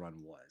long his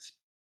run was.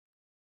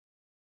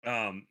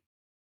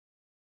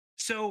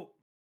 So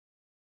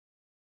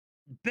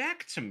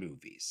back to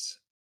movies.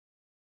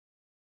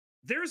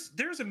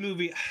 There's a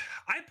movie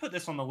I put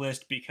this on the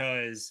list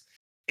because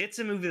it's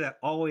a movie that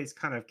always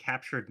kind of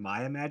captured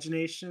my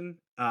imagination.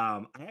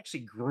 I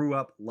actually grew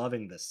up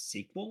loving the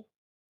sequel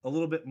a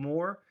little bit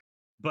more,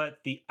 but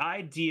the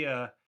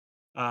idea,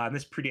 and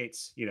this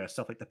predates,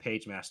 stuff like the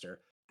Page Master,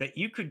 that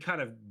you could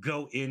kind of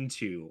go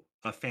into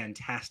a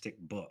fantastic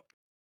book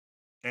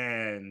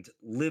and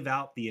live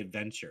out the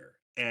adventure,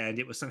 and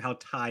it was somehow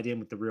tied in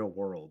with the real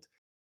world,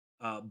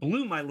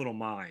 blew my little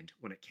mind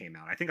when it came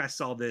out. I think I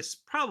saw this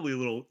probably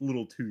a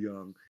little too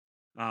young.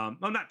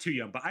 Well, not too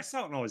young, but I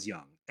saw it when I was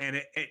young, and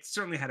it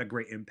certainly had a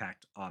great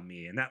impact on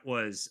me, and that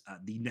was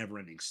The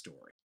Neverending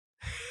Story.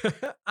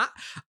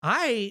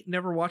 I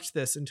never watched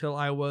this until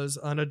I was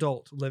an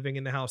adult living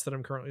in the house that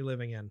I'm currently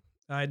living in.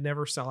 I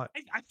never saw it.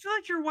 I feel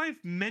like your wife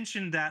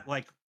mentioned that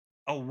like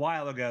a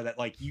while ago, that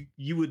like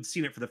you had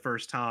seen it for the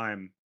first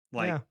time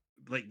like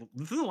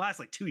within the last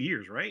like 2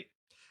 years, right?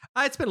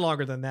 It's been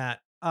longer than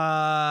that.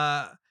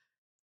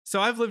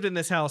 So I've lived in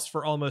this house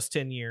for almost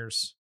 10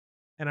 years,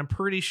 and I'm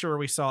pretty sure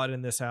we saw it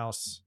in this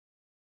house.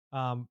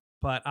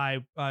 But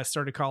I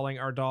started calling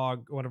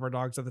one of our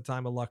dogs at the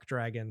time, a luck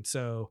dragon.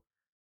 So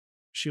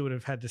she would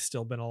have had to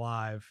still been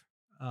alive.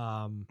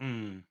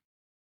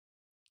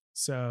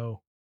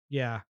 So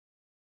yeah,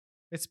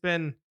 it's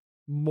been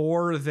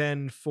more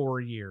than 4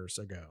 years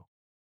ago,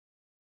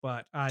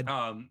 but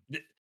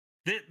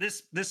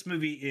this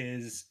movie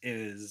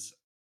is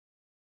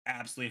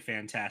absolutely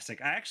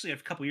fantastic. I actually, a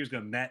couple years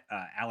ago, met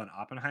Alan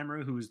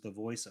Oppenheimer, who is the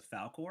voice of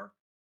Falkor,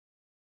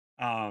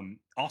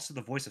 also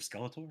the voice of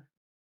Skeletor,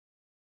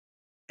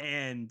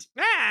 and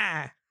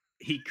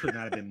he could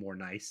not have been more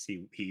nice.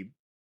 He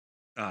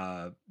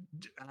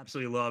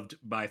absolutely loved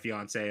my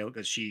fiance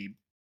because she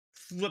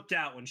flipped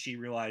out when she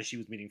realized she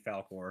was meeting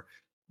Falkor.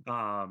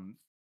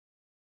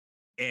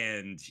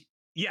 And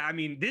yeah, I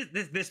mean,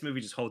 this movie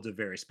just holds a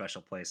very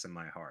special place in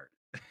my heart.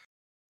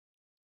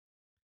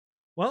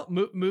 Well,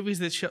 movies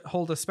that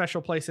hold a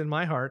special place in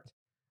my heart.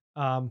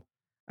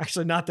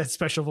 Actually, not that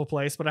special of a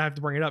place, but I have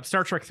to bring it up.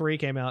 Star Trek 3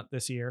 came out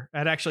this year.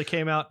 It actually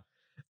came out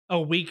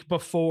a week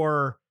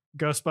before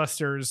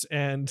Ghostbusters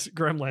and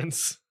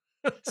Gremlins.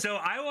 So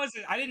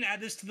I didn't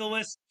add this to the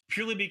list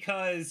purely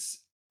because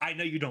I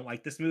know you don't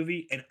like this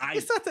movie, and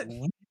I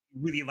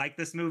really like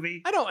this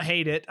movie. I don't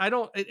hate it.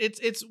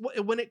 It's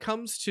when it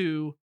comes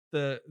to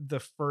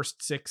the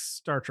first 6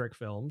 Star Trek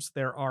films,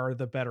 there are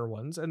the better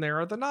ones and there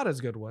are the not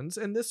as good ones,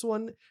 and this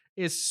one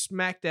is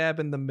smack dab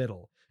in the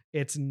middle.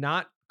 It's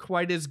not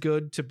quite as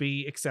good to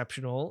be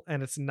exceptional,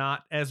 and it's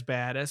not as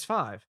bad as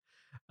 5.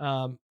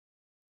 I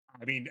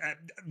mean,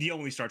 the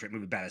only Star Trek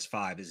movie bad as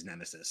 5 is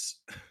Nemesis.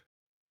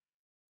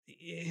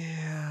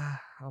 Yeah,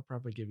 I'll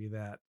probably give you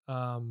that.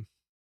 I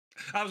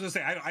was gonna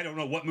say I don't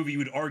know what movie you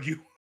would argue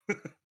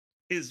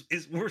is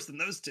worse than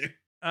those two.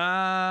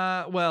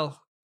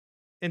 Well,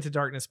 Into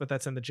Darkness, but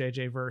that's in the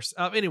JJ verse.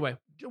 Anyway,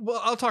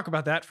 well, I'll talk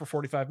about that for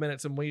 45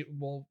 minutes, and we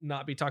will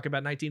not be talking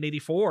about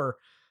 1984.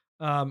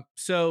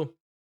 So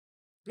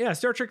yeah,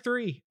 Star Trek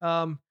 3.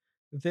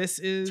 This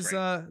is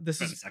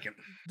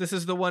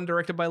the one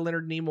directed by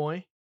Leonard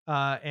Nimoy,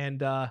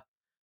 and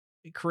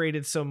it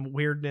created some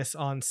weirdness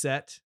on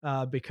set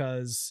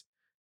because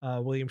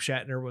William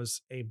Shatner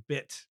was a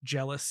bit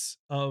jealous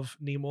of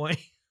Nimoy.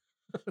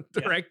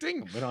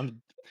 Directing.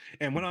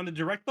 Went on to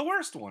direct the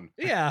worst one.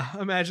 Yeah,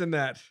 imagine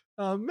that.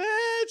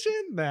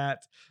 Imagine that.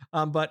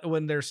 But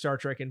when there's Star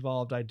Trek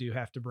involved, I do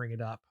have to bring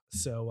it up.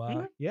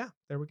 So yeah,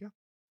 there we go.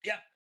 Yeah,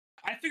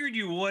 I figured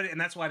you would, and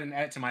that's why I didn't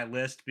add it to my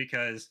list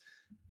because,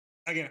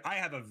 again, I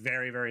have a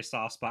very, very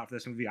soft spot for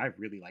this movie. I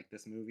really like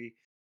this movie.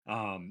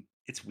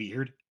 It's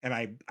weird, and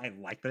I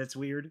like that it's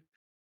weird.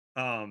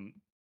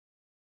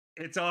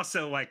 It's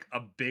also like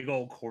a big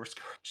old course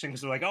correction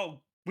because they're like,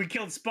 oh, we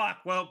killed Spock.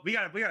 Well, we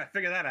gotta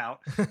figure that out.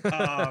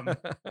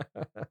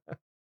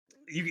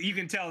 You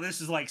can tell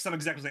this is like some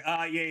exec was like,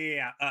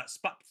 yeah.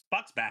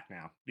 Spock's back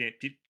now. Yeah,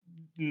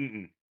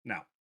 no.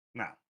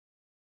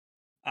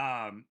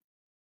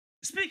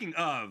 Speaking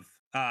of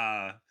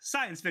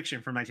science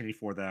fiction from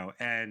 1984, though,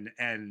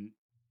 and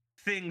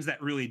things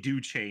that really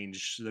do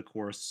change the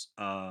course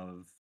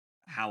of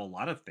how a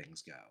lot of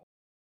things go.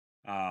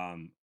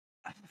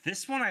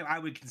 This one I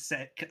would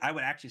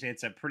actually say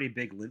it's a pretty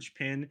big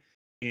linchpin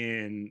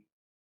in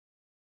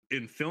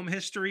film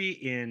history,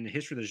 in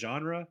history of the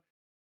genre,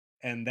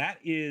 and that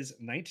is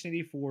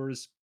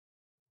 1984's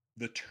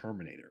The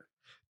Terminator.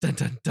 Dun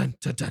dun dun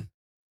dun dun.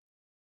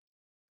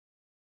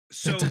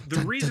 So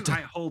the reason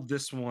I hold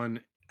this one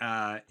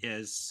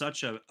is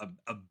such a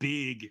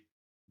big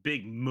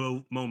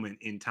moment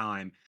in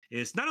time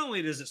is not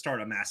only does it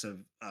start a massive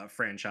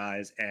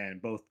franchise,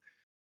 and both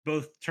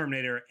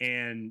Terminator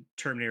and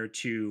Terminator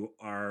 2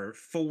 are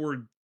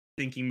forward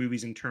thinking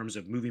movies in terms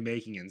of movie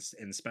making and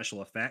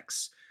special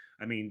effects.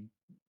 I mean,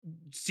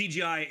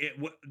 CGI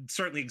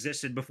certainly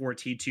existed before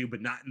T2,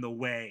 but not in the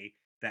way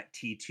that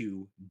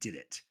T2 did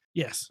it.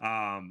 Yes.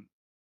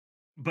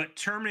 But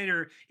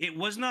Terminator, it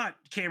was not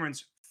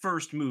Cameron's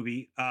first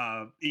movie,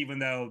 even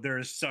though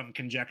there's some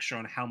conjecture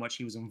on how much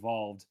he was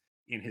involved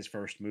in his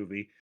first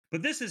movie.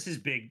 But this is his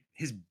big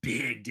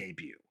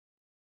debut.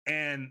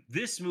 And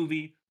this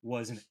movie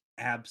was an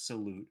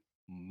absolute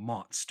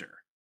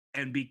monster.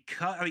 And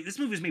because this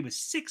movie was made with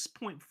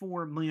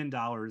 $6.4 million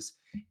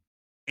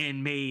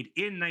and made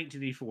in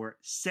 1984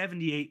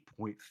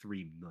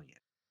 $78.3 million.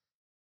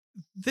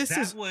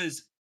 That's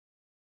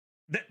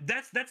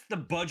the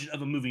budget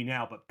of a movie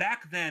now, but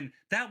back then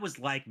that was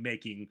like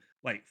making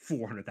like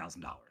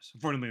 $400,000,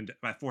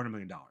 $400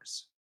 million.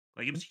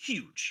 Like, it was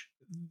huge.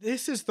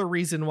 This is the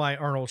reason why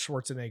Arnold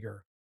Schwarzenegger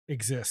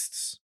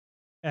exists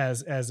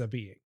as a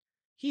being.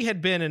 He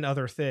had been in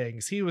other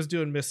things. He was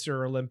doing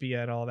Mr.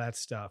 Olympia and all that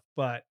stuff,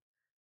 but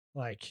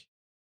like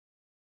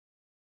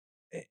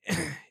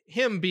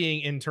him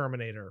being in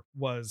Terminator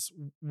was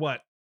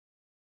what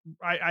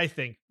I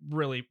think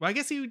really. I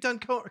guess he'd done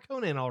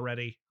Conan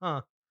already,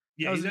 huh?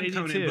 Yeah, he's done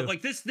Conan, but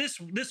like this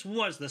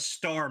was the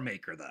star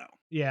maker, though.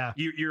 Yeah,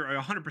 you're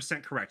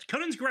 100% correct.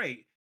 Conan's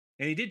great,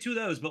 and he did 2 of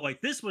those, but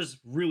like this was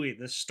really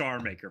the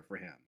star maker for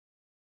him,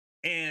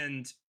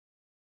 and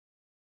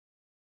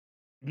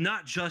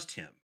not just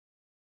him.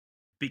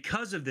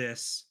 Because of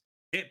this,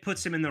 it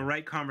puts him in the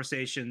right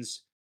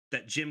conversations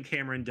that Jim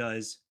Cameron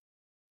does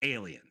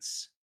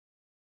Aliens.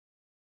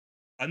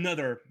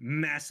 Another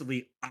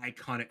massively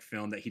iconic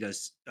film that he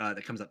does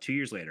that comes out 2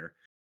 years later.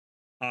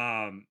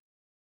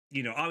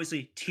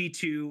 Obviously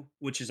T2,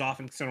 which is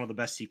often considered one of the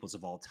best sequels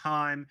of all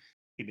time.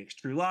 He makes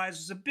True Lies,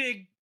 which is a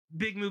big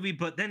movie,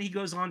 but then he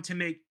goes on to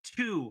make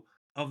 3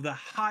 of the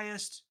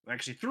highest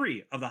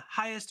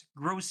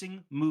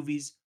grossing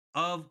movies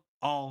of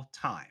all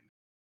time.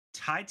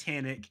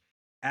 Titanic,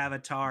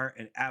 Avatar,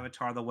 and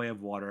Avatar: The Way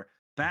of Water,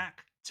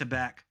 back to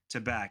back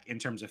to back in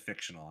terms of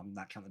fictional. I'm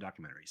not counting the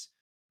documentaries.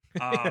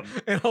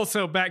 And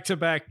also back to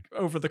back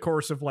over the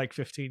course of like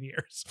 15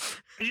 years.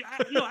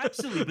 No,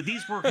 absolutely. But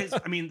these were his.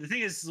 I mean, the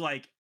thing is,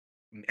 like,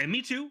 and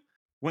me too.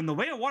 When The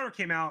Way of Water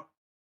came out,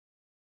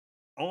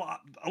 a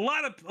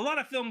lot of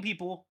film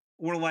people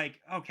were like,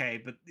 okay,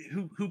 but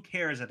who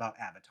cares about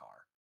Avatar?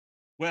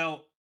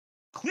 Well,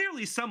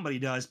 clearly somebody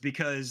does,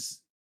 because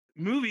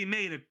movie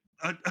made a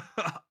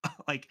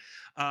like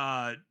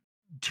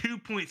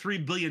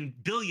 $2.3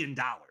 billion.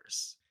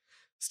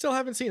 Still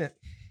haven't seen it.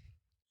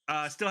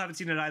 Still haven't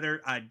seen it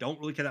either. I don't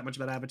really care that much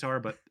about Avatar,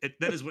 but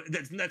that's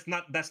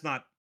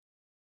not.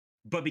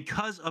 But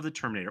because of the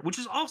Terminator, which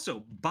is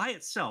also by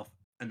itself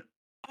an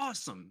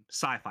awesome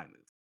sci-fi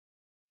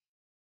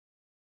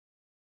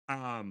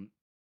movie.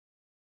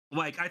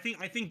 Like I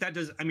think that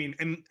does. I mean,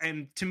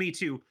 and to me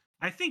too.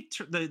 I think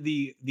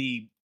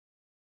the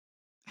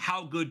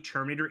how good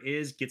Terminator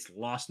is gets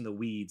lost in the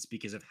weeds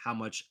because of how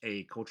much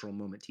a cultural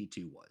moment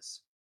T2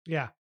 was.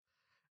 Yeah.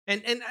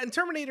 And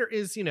Terminator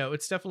is,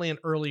 it's definitely an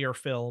earlier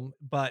film,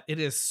 but it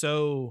is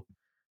so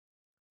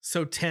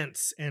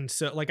tense. And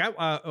so like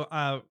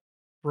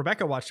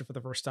Rebecca watched it for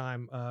the first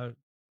time about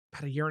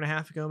a year and a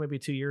half ago, maybe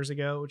 2 years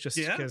ago, just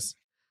because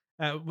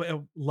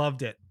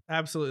loved it.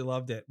 Absolutely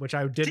loved it, which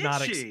I did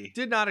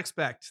not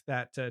expect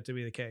that to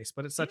be the case,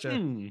 but it's such a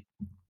good movie.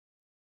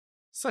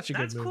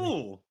 That's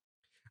cool.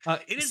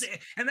 It is.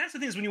 And that's the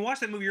thing, is when you watch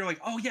that movie, you're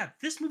like, oh yeah,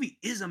 this movie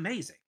is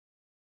amazing.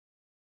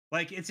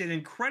 Like, it's an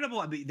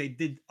incredible. I mean, they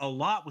did a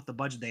lot with the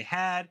budget they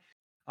had.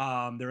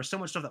 There was so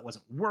much stuff that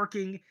wasn't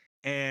working,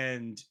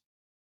 and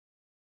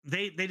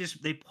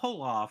they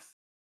pull off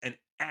an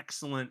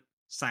excellent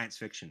science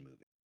fiction movie.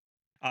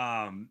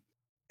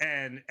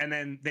 And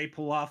then they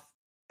pull off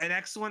an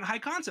excellent high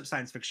concept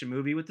science fiction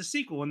movie with the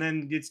sequel, and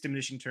then it's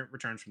diminishing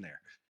returns from there.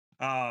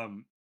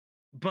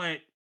 But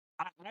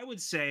I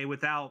would say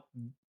without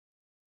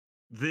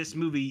this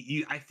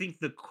movie, I think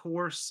the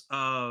course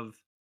of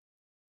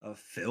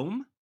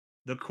film,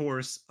 the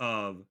course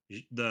of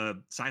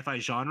the sci-fi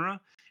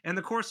genre, and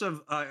the course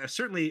of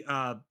certainly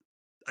a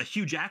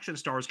huge action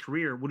star's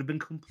career would have been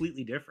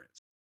completely different.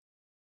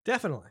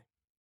 Definitely.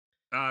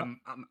 I'm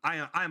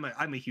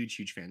a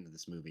huge fan of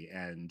this movie,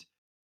 and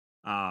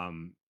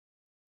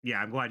yeah,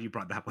 I'm glad you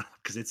brought that one up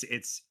because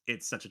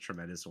it's such a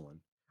tremendous one.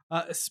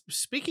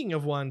 Speaking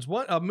of ones,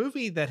 a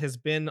movie that has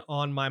been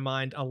on my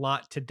mind a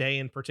lot today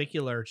in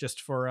particular,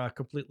 just for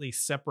completely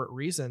separate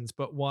reasons,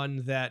 but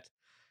one that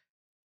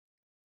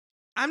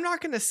I'm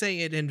not going to say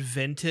it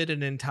invented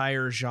an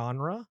entire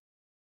genre,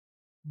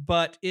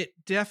 but it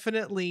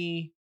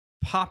definitely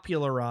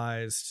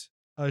popularized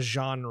a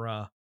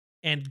genre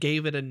and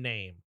gave it a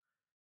name.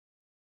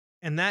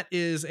 And that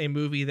is a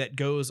movie that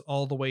goes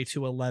all the way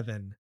to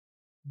 11.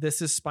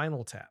 This is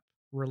Spinal Tap,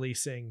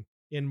 releasing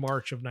in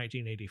March of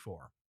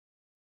 1984.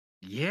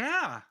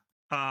 Yeah.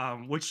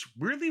 Which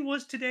really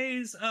was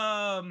today's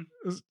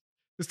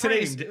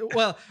today's,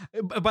 well,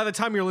 by the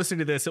time you're listening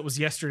to this, it was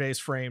yesterday's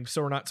Framed,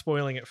 so we're not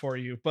spoiling it for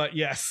you. But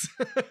yes,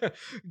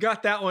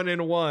 got that one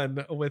in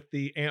one with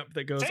the amp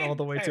that goes all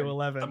the way to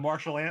 11. The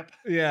Marshall amp.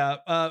 Yeah,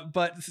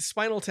 but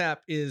Spinal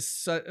Tap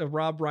is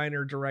Rob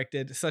Reiner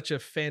directed, such a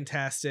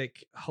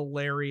fantastic,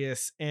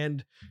 hilarious,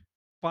 and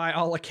by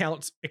all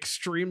accounts,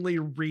 extremely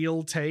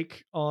real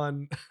take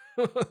on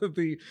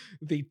the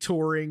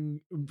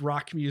touring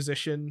rock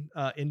musician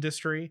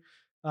industry.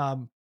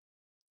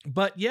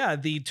 But yeah,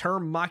 the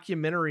term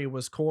mockumentary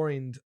was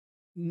coined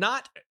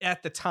not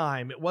at the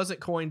time. It wasn't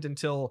coined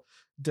until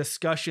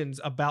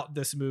discussions about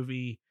this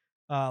movie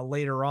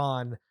later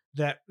on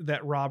that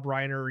Rob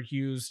Reiner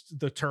used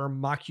the term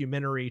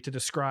mockumentary to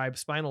describe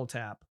Spinal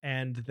Tap,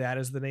 and that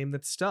is the name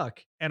that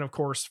stuck. And of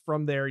course,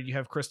 from there you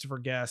have Christopher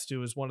Guest,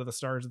 who is one of the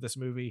stars of this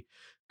movie,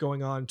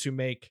 going on to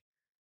make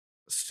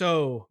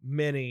so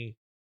many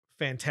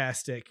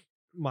fantastic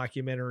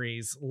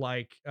mockumentaries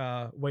like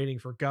Waiting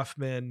for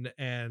Guffman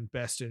and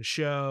Best in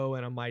Show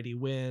and A Mighty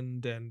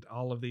Wind and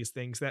all of these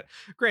things that,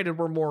 granted,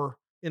 were more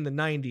in the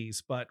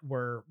 90s, but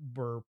were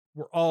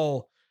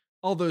all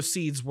those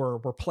seeds were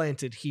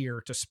planted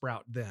here to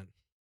sprout then.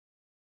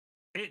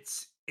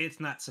 It's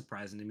not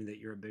surprising to me that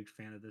you're a big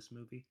fan of this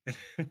movie.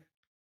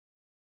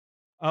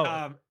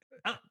 A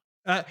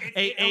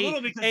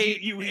little, because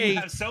you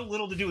have so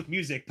little to do with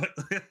music, but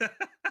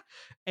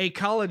a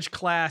college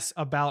class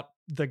about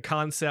the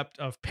concept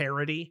of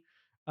parody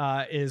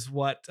is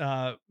what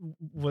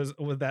was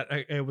that.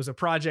 It was a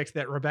project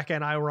that Rebecca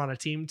and I were on a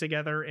team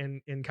together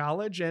in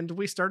college, and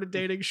we started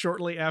dating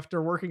shortly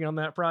after working on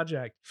that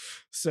project.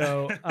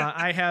 So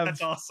I have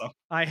that's awesome.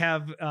 I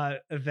have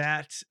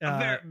that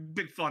very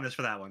big fondness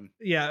for that one.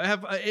 Yeah, I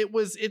have. It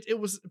was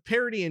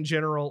parody in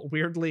general.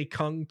 Weirdly,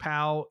 Kung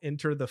Pao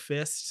Enter the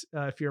Fist.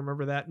 If you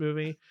remember that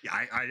movie,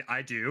 yeah,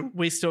 I do.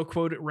 We still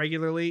quote it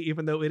regularly,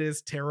 even though it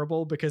is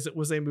terrible, because it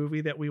was a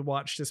movie that we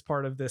watched as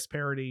part of this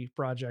parody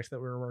project that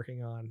we were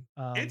working on.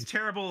 It's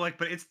terrible, like,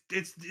 but it's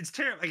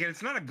terrible. Again,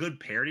 it's not a good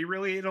parody,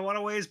 really, in a lot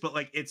of ways, but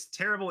like it's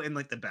terrible in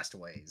like the best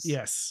ways.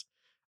 Yes.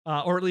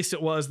 Or at least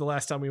it was the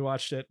last time we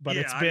watched it, but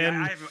yeah, it's been.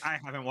 I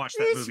haven't watched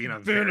that movie in a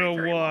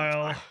very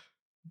while. Long time.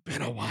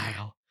 Been a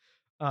while.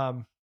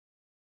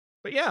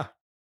 But yeah.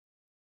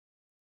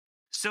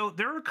 So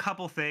there are a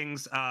couple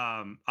things.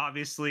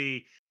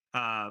 Obviously,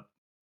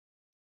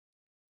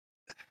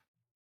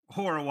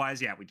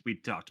 horror-wise, yeah, we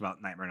talked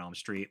about Nightmare on Elm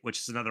Street, which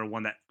is another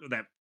one that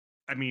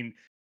I mean,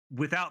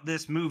 without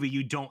this movie,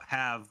 you don't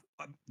have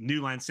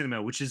New Line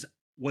Cinema, which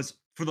was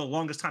for the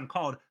longest time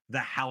called the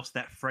house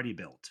that Freddy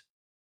built.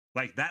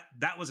 Like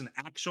that was an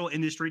actual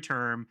industry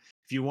term.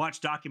 If you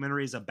watch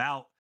documentaries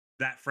about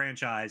that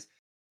franchise,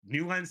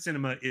 New Line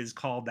Cinema is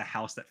called the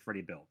house that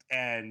Freddy built,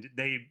 and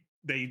they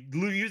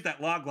use that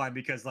log line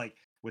because like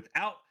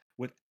without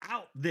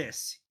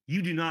this,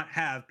 you do not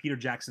have Peter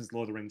Jackson's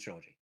Lord of the Rings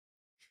trilogy.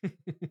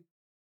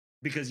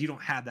 Because you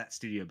don't have that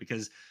studio,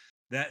 because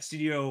that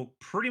studio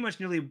pretty much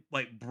nearly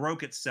like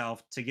broke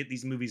itself to get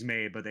these movies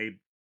made, but they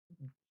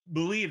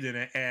believed in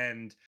it,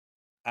 and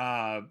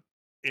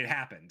it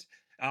happened.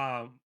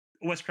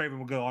 Wes Craven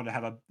will go on to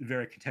have a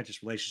very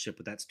contentious relationship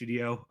with that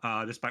studio,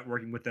 despite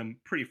working with them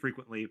pretty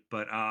frequently.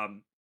 But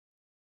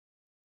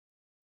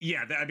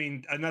yeah, I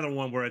mean, another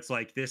one where it's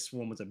like this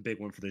one was a big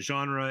one for the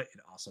genre.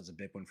 It also is a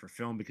big one for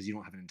film because you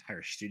don't have an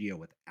entire studio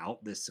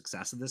without this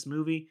success of this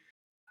movie.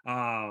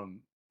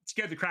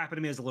 Scared the crap out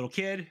of me as a little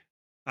kid,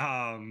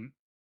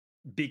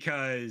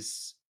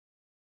 because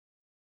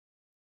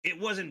it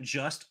wasn't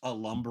just a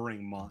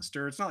lumbering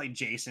monster. It's not like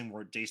Jason,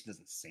 where Jason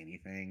doesn't say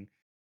anything,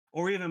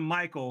 or even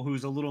Michael,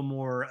 who's a little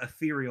more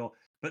ethereal.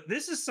 But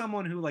this is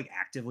someone who like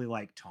actively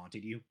like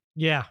taunted you.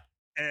 Yeah.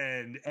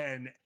 And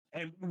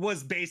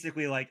was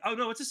basically like, oh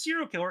no, it's a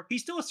serial killer.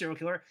 He's still a serial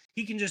killer.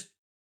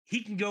 He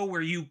he can go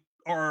where you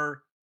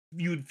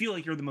would feel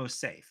like you're the most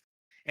safe.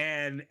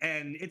 And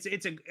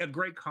it's a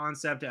great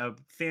concept, a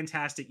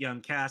fantastic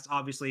young cast.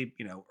 Obviously,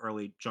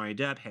 early Johnny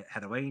Depp,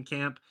 Heather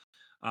Langenkamp,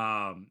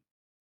 um,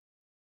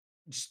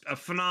 just a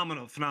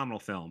phenomenal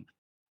film.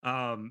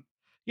 Um,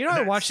 I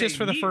that watched this same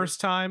for the year,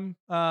 first time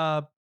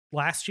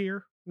last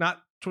year,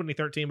 not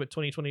 2013, but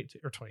 2022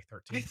 or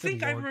 2013.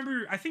 Good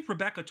lord. I think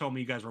Rebecca told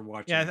me you guys were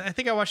watching Yeah, it. I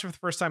think I watched it for the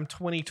first time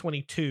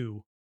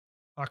 2022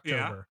 Yeah,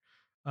 October.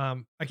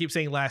 I keep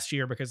saying last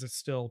year because it's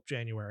still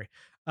January.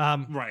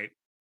 Um, right.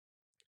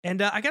 and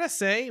I gotta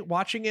say,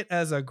 watching it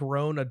as a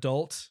grown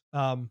adult,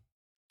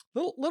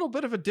 little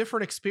bit of a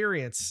different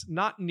experience.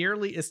 Not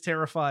nearly as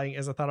terrifying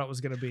as I thought it was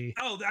going to be.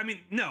 Oh, I mean,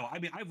 no, I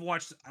mean,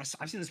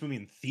 I've seen this movie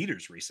in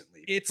theaters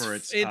recently It's for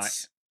its.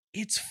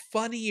 it's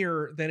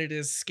funnier than it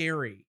is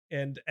scary,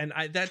 and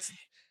I that's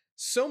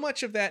so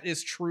much of that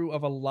is true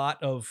of a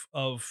lot of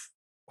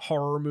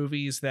horror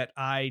movies that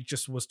I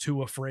just was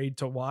too afraid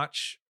to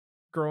watch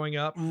growing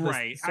up. This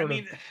Right. I sort of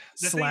mean, the thing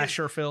is,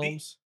 slasher the,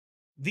 films.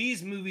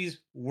 these movies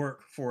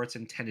work for its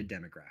intended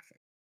demographic.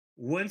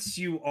 Once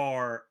you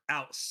are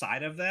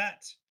outside of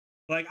that,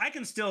 like I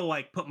can still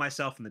like put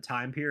myself in the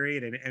time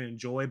period and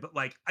enjoy, but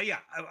like, yeah,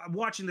 I'm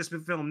watching this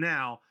film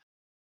now.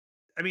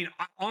 I mean,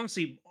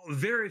 honestly,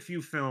 very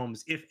few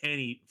films, if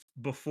any,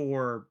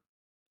 before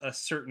a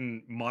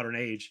certain modern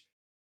age,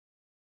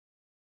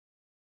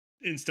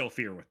 instill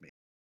fear with me.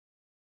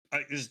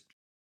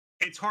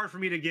 It's hard for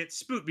me to get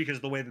spooked because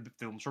of the way that the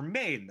films were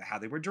made and how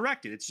they were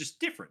directed. It's just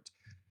different.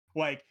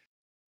 Like,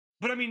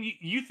 but I mean,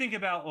 you think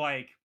about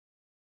like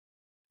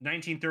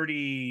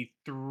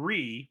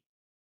 1933,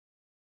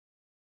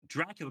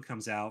 Dracula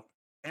comes out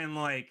and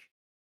like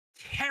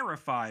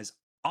terrifies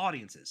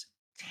audiences.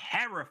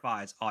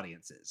 Terrifies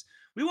audiences.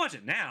 We watch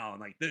it now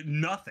and like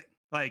nothing.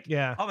 Like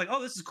Yeah. I'm like,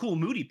 oh, this is a cool,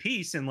 moody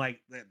piece, and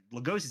like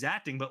Lugosi's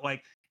acting, but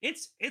like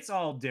it's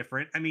all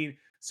different. I mean,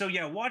 so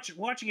yeah,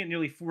 watching it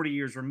nearly 40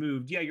 years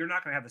removed, yeah, you're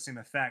not gonna have the same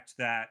effect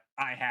that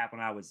I had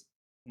when I was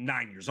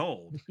 9 years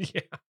old.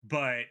 Yeah.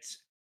 But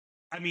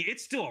I mean,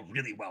 it's still a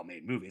really well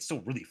made movie. It's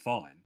still really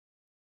fun.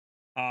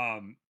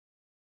 Um,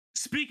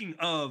 Speaking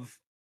of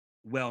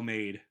well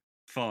made,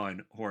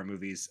 fun horror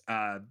movies,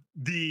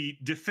 the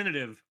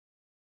definitive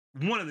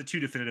one of the two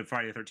definitive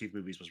Friday the 13th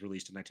movies was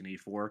released in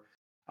 1984.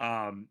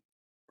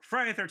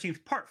 Friday the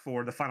 13th Part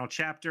 4, the final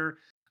chapter.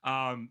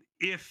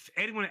 If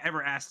anyone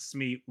ever asks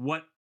me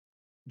what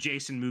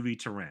Jason movie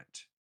to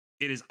rent,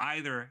 it is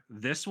either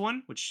this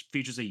one, which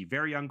features a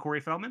very young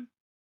Corey Feldman,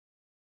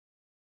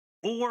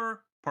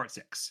 or Part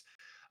 6.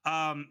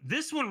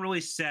 This one really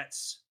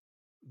sets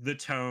the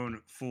tone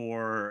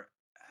for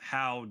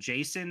how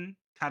Jason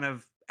kind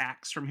of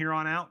acts from here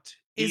on out.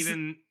 Is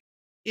Even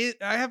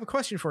I have a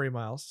question for you,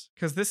 Miles,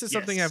 because this is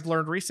something yes, I've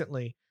learned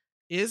recently.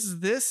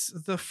 Is this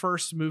the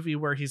first movie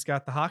where he's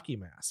got the hockey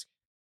mask?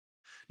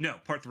 no,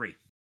 Part 3.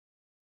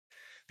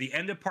 The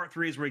end of Part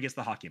 3 is where he gets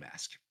the hockey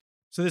mask.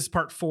 So this is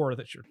part 4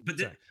 that you're But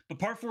saying. but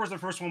Part 4 is the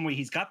first one where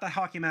he's got the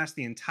hockey mask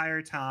the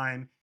entire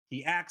time.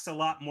 He acts a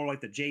lot more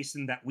like the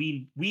Jason that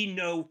we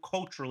know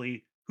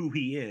culturally who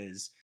he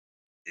is.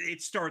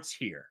 It starts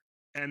here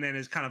and then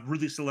is kind of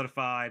really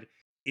solidified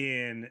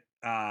in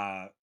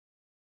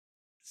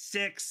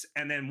 6,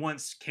 and then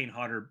once Kane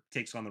Hodder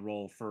takes on the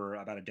role for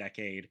about a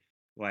decade,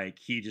 like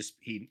he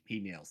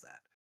nails that.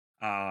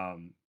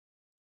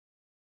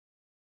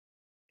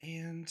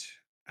 And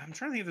I'm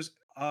trying to think if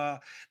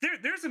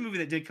there's a movie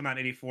that did come out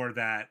in 84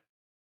 that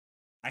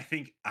I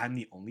think I'm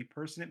the only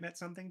person it meant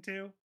something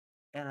to.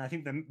 And I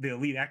think the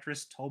lead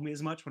actress told me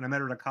as much when I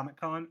met her at a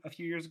Comic-Con a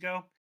few years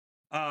ago.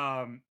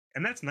 And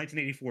that's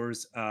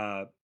 1984's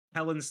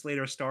Helen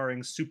Slater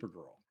starring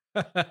Supergirl.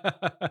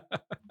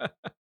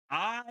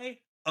 I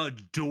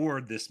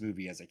adored this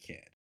movie as a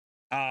kid.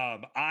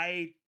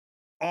 I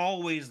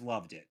always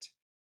loved it.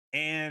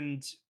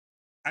 And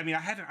I mean,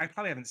 I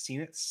probably haven't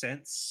seen it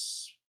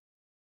since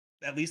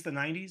at least the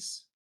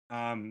 90s.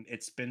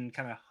 It's been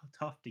kind of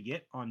tough to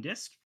get on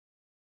disc.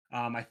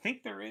 I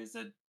think there is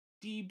a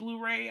D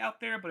Blu-ray out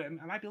there, but it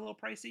might be a little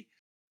pricey.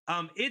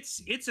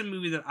 It's a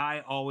movie that I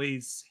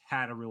always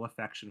had a real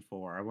affection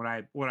for. When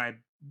I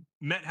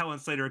met Helen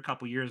Slater a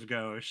couple years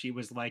ago, she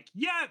was like,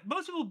 "Yeah,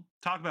 most people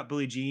talk about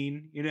Billie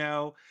Jean,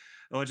 the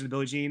Legend of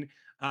Billie Jean."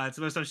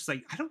 So most of she's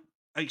like, "I don't."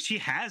 Like she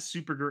has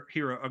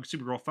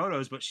Supergirl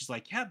photos, but she's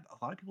like, yeah,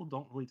 a lot of people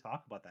don't really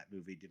talk about that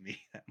movie to me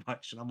that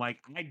much, and I'm like,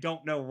 I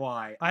don't know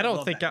why. I don't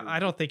love think that movie. I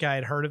don't think I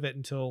had heard of it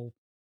until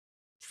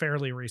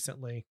fairly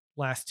recently,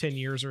 last 10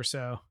 years or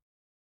so.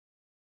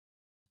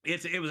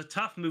 It was a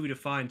tough movie to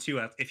find too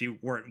if you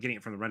weren't getting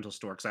it from the rental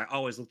store, because I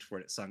always looked for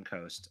it at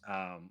Suncoast.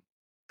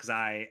 Because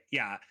I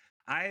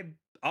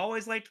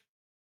always liked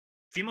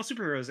female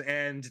superheroes,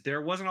 and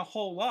there wasn't a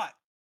whole lot,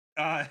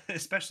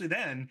 especially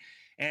then.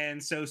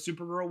 And so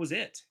Supergirl was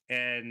it,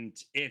 and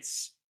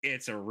it's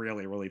a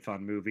really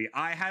fun movie.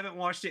 I haven't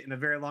watched it in a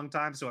very long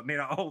time, so it may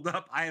not hold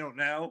up. I don't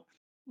know.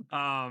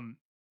 And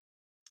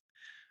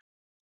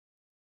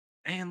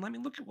let me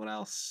look at what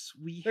else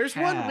There's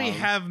one we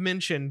have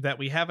mentioned that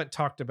we haven't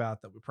talked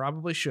about that we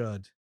probably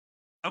should.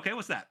 Okay,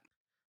 what's that?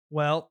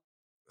 Well,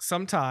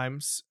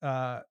 sometimes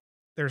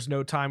there's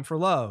no time for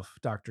love,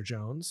 Dr.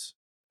 Jones.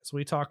 So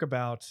we talk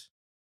about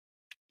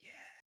Yeah.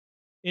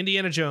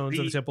 Indiana Jones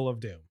and the The Temple of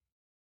Doom.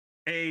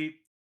 a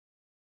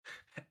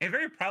a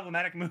very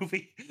problematic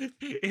movie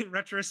in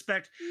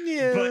retrospect, but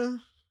Yeah.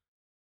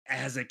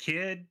 as a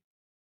kid,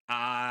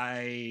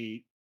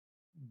 I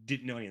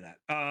didn't know any of that.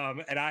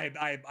 And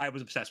I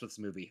was obsessed with this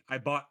movie. I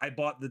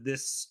bought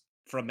this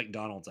from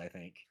McDonald's, I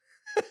think.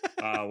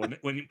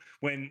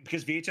 When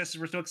because VHSs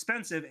were so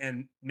expensive,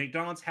 and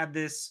McDonald's had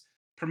this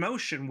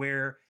promotion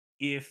where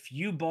if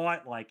you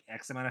bought like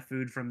X amount of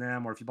food from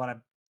them, or if you bought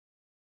a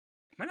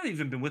might not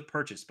even been with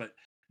purchase, but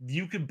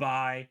you could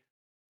buy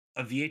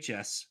a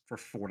VHS for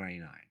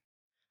 $4.99.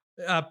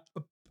 Uh,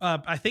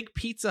 I think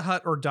Pizza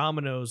Hut or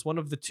Domino's, one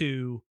of the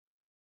two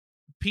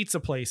pizza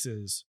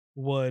places,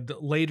 would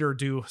later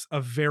do a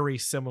very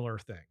similar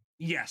thing.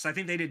 Yes, I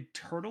think they did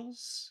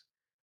Turtles.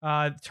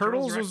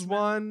 Turtles or was X-Men?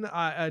 one.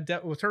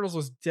 Well, Turtles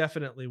was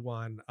definitely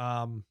one.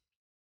 Because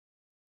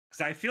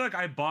I feel like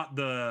I bought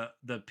the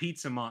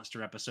Pizza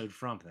Monster episode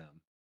from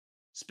them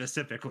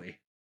specifically.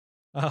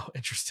 Oh,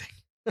 interesting.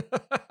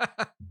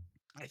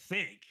 I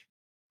think.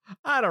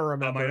 I don't I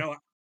remember. know.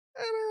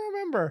 I don't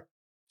remember.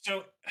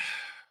 So,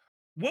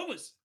 what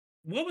was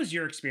what was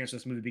your experience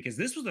with this movie? Because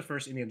this was the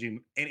first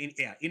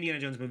Indiana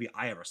Jones movie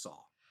I ever saw.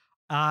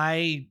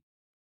 I'm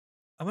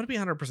gonna be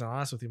 100%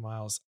 honest with you,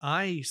 Miles.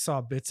 I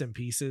saw bits and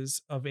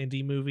pieces of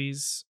indie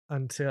movies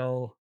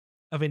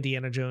of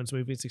Indiana Jones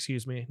movies,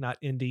 excuse me, not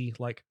indie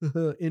like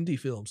indie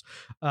films.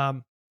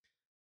 Um,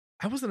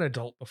 I was an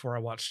adult before I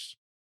watched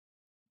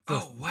the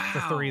Oh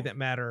the three wow! that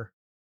matter.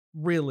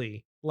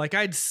 Really, like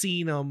I'd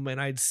seen them and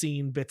I'd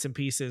seen bits and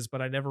pieces,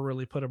 but I never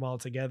really put them all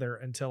together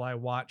until I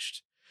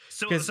watched.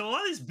 So Because so a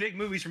lot of these big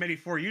movies from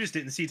 '84 you just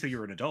didn't see till you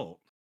were an adult.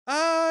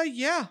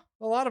 yeah,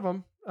 a lot of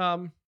them.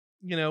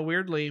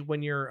 Weirdly,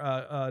 when you're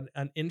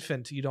an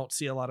infant, you don't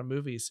see a lot of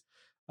movies.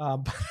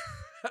 Um,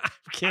 I'm I'm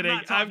kidding.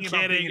 not I'm talking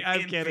about being kidding. an I'm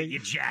infant, kidding. you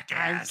I'm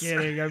jackass.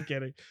 kidding. I'm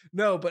kidding.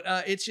 No, but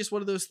it's just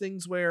one of those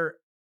things where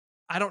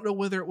I don't know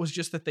whether it was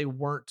just that they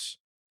weren't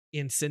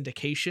in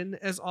syndication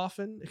as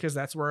often, because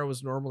that's where I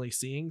was normally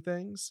seeing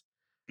things,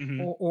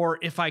 Mhm. or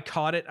if I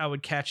caught it, I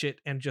would catch it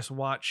and just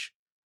watch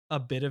a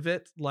bit of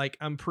it. Like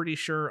I'm pretty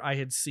sure I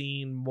had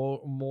seen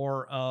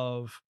more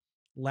of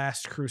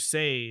Last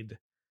Crusade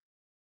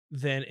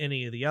than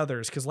any of the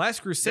others, because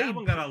That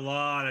one got a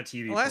lot of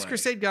TV Last play.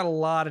 Crusade got a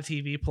lot of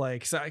TV play,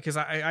 because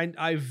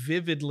I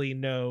vividly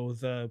know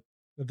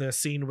the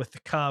scene with the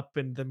cup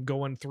and them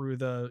going through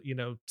the,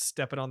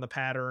 stepping on the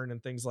pattern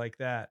and things like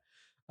that.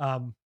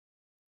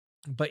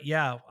 But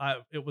yeah,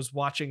 it was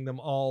watching them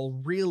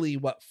all really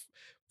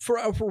for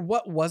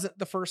what wasn't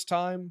the first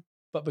time,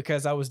 but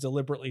because I was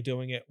deliberately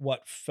doing it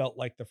what felt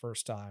like the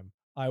first time.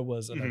 I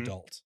was an Mhm.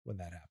 adult when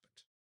that happened.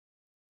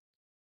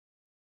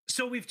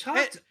 So we've And,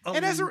 talked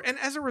and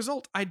as a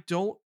result, I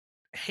don't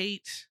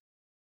hate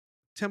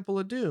Temple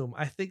of Doom.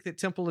 I think that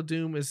Temple of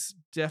Doom is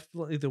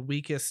definitely the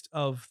weakest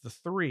of the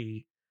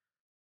three,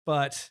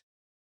 but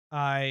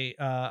I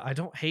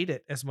don't hate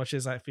it as much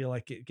as I feel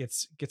like it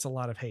gets a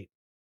lot of hate.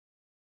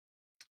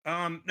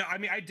 no, I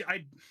mean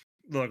I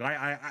look,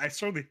 I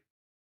certainly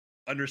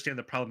understand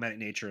the problematic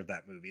nature of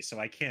that movie, so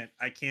I can't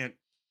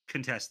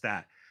contest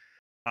that.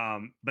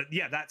 But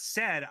yeah, that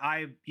said,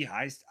 I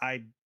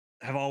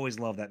have always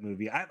loved that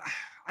movie. I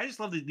just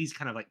love these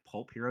kind of like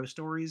pulp hero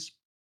stories,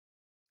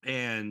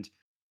 and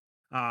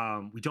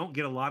we don't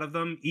get a lot of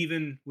them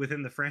even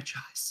within the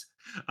franchise.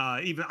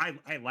 Even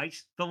I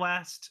liked the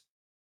last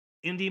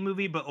indie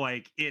movie, but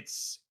like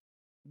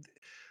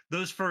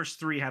those first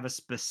three have a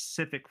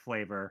specific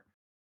flavor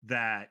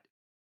that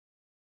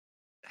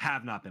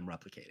have not been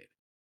replicated.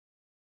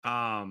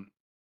 Um,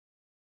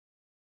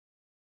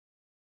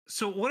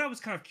 so what I was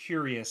kind of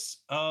curious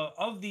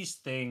of these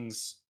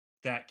things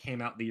that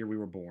came out the year we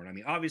were born. I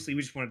mean, obviously,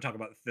 we just want to talk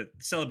about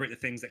celebrate the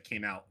things that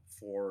came out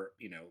for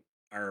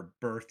our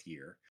birth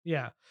year.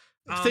 Yeah.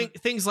 Um,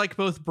 Things like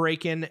both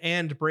Breakin'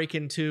 and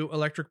Breakin' 2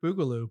 Electric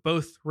Boogaloo,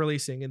 both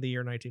releasing in the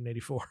year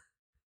 1984.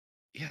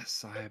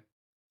 yes, I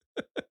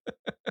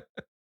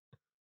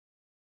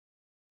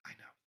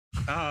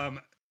know.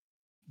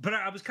 But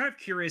I was kind of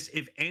curious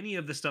if any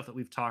of the stuff that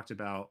we've talked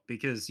about,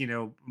 because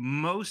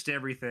most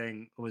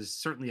everything was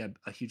certainly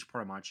a huge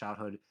part of my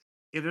childhood.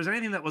 If there's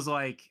anything that was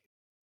like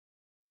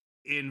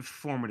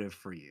informative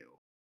for you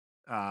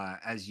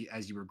as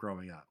you were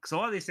growing up, because a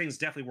lot of these things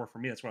definitely were for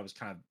me. That's what I was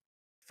kind of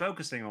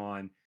focusing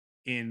on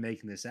in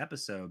making this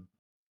episode,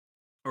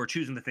 or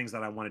choosing the things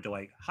that I wanted to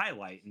like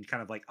highlight and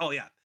kind of like, oh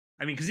yeah.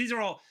 I mean, because these are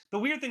all the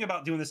weird thing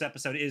about doing this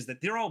episode is that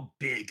they're all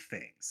big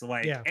things.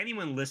 Like Yeah.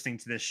 anyone listening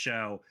to this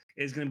show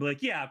is going to be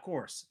like, yeah, of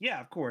course,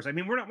 yeah, of course. I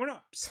mean, we're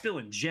not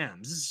spilling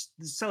gems. This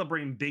is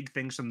celebrating big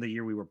things from the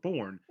year we were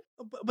born.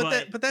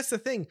 But But that's the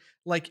thing.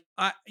 Like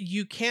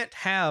you can't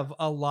have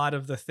a lot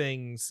of the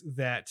things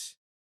that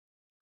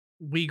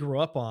we grew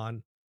up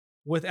on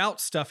without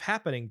stuff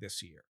happening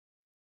this year.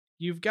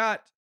 You've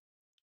got,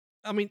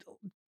 I mean,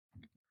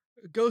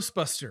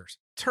 Ghostbusters,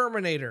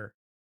 Terminator,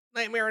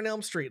 Nightmare on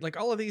Elm Street, like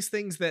all of these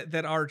things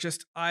that are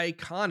just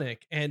iconic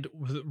and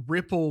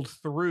rippled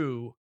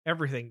through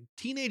everything.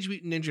 Teenage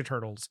Mutant Ninja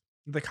Turtles,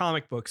 the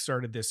comic book,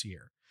 started this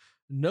year.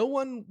 No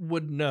one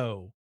would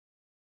know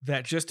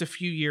that just a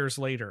few years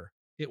later,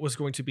 it was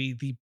going to be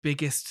the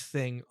biggest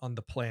thing on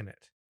the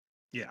planet.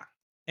 Yeah.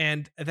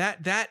 And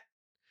that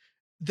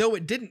though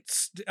it didn't,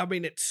 I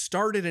mean, it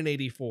started in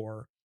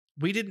 '84.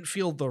 We didn't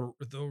feel the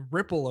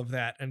ripple of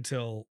that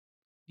until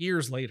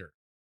years later.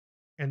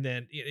 And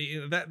then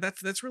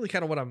that's really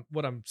kind of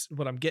what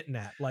I'm getting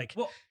at. Like,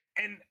 well,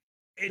 and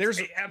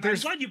I'm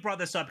glad you brought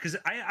this up, because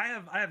I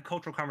have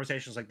cultural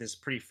conversations like this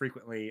pretty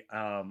frequently,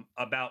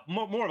 about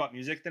more about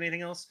music than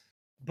anything else.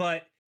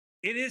 But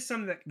it is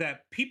something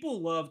that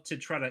people love to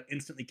try to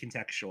instantly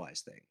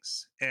contextualize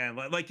things, and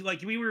like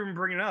we were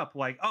bringing up,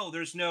 like, oh,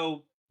 there's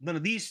none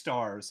of these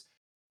stars,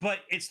 but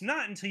it's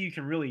not until you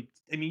can really.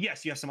 I mean,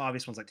 yes, you have some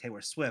obvious ones like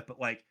Taylor Swift, but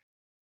like,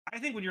 I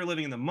think when you're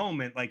living in the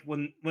moment, like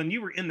when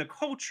you were in the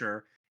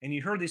culture and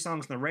you heard these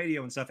songs on the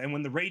radio and stuff, and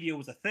when the radio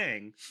was a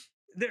thing,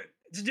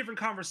 it's a different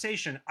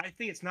conversation. I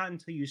think it's not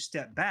until you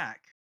step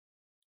back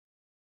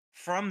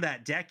from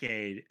that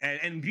decade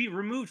and be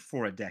removed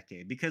for a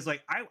decade, because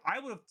like I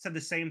would have said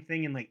the same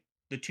thing in like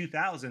the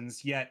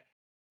 2000s, yet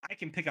I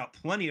can pick out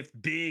plenty of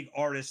big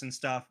artists and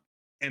stuff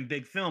and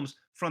big films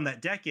from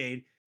that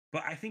decade.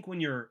 But I think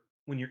when you're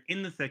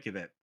in the thick of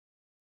it,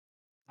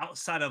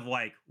 outside of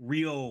like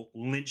real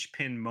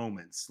linchpin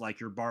moments like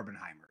your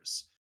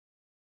Barbenheimers,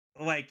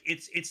 like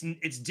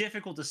it's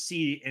difficult to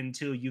see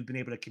until you've been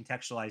able to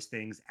contextualize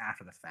things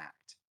after the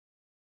fact.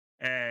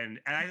 And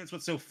I think that's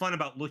what's so fun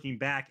about looking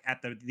back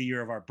at the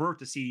year of our birth,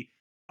 to see,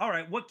 all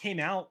right, what came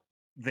out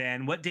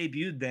then, what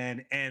debuted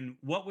then, and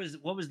what was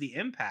the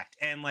impact.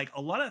 And like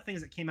a lot of the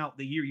things that came out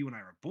the year you and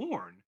I were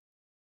born,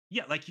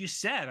 yeah, like you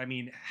said, I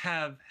mean,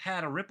 have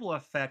had a ripple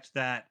effect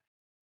that,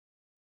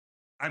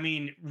 I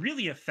mean,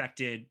 really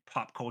affected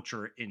pop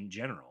culture in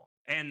general,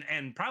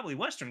 and probably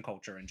Western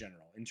culture in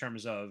general, in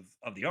terms of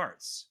the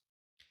arts.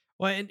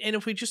 Well, and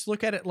if we just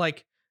look at it,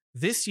 like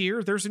this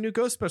year, there's a new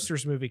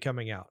Ghostbusters movie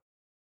coming out.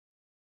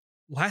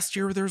 Last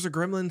year, there was a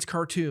Gremlins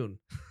cartoon.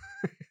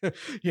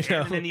 You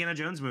know, an Indiana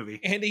Jones movie.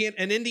 And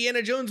an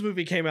Indiana Jones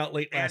movie came out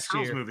late last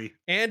year. Movie.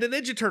 And a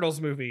Ninja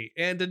Turtles movie.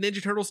 And a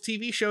Ninja Turtles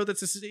TV show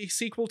that's a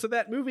sequel to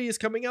that movie is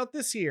coming out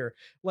this year.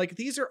 Like,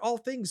 these are all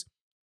things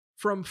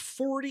from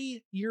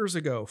 40 years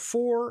ago,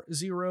 40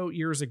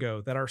 years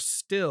ago, that are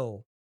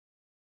still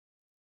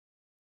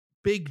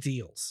big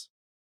deals.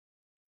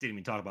 Didn't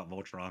even talk about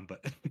Voltron,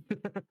 but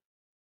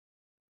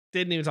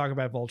didn't even talk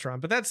about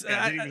Voltron, but that's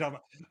I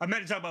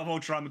meant to talk about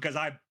Voltron because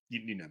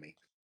you know me.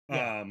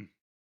 Yeah.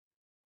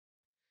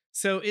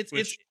 So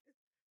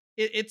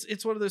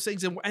it's one of those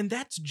things, and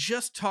that's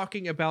just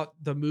talking about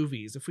the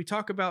movies. If we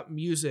talk about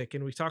music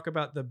and we talk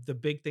about the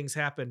big things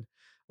happen,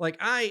 like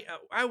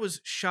I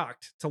was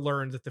shocked to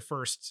learn that the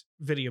first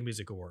Video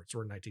Music Awards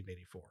were in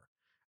 1984.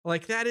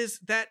 Like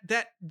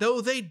that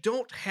though they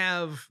don't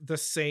have the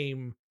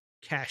same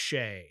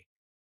cachet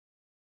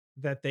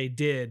that they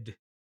did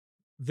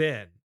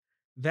then.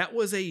 That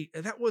was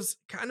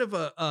kind of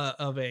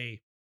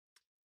a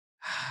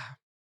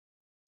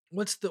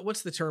what's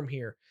the term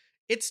here?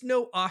 It's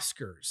no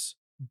Oscars,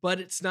 but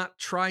it's not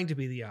trying to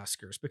be the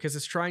Oscars, because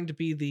it's trying to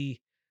be the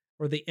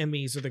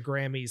Emmys or the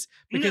Grammys,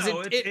 because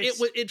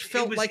it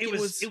felt like it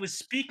was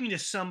speaking to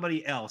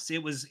somebody else.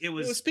 It was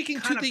speaking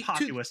kind to of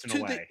populist in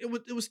a way.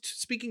 It was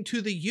speaking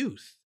to the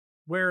youth,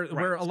 where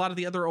a lot of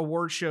the other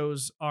award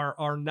shows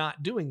are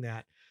not doing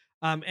that.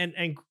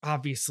 And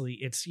obviously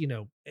it's, you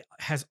know, it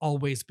has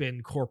always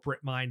been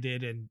corporate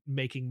minded and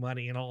making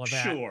money and all of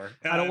that. Sure.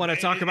 I don't want to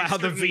talk about how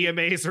the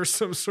VMAs are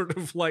some sort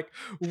of like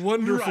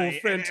wonderful,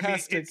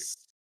 fantastic. I mean,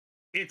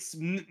 it's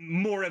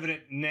more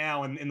evident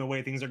now in the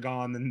way things are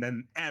gone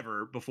than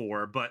ever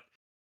before. But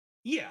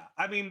yeah,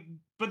 I mean,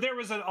 but there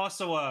was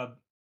also a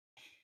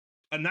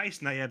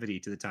nice naivety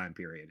to the time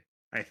period,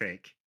 I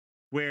think,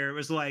 where it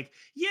was like,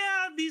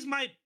 yeah,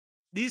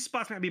 these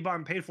spots might be bought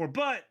and paid for,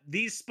 but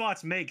these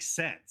spots make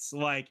sense.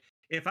 Like,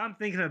 if I'm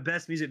thinking of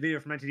best music video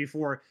from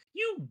 1984,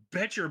 you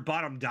bet your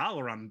bottom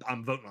dollar I'm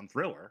voting on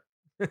Thriller.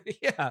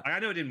 Yeah, I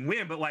know it didn't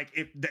win, but like,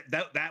 if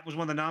that was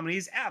one of the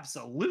nominees,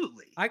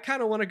 absolutely. I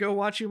kind of want to go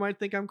watch You Might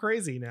Think I'm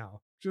Crazy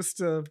now.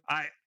 Just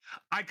I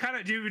kind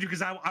of do,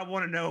 because I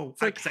want to know,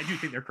 because I do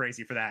think they're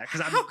crazy for that.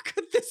 Because how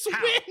could this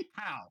win?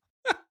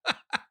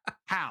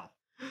 How?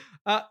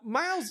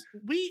 Miles,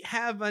 we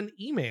have an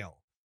email.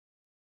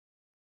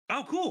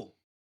 Oh, cool.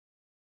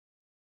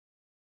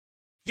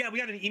 Yeah, we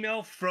got an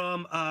email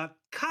from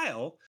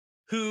Kyle,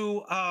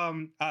 who,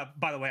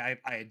 by the way,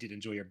 I did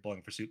enjoy your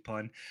Bowling for Soup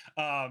pun,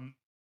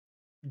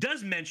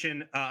 does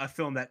mention a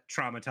film that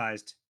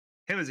traumatized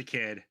him as a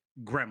kid,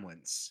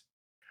 Gremlins.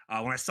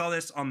 When I saw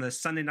this on the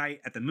Sunday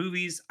night at the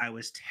movies, I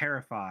was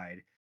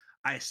terrified.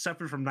 I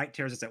suffered from night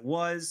terrors as it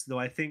was, though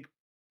I think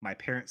my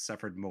parents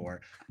suffered more.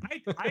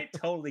 I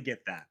totally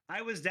get that.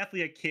 I was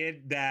definitely a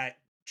kid that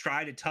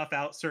tried to tough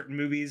out certain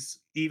movies,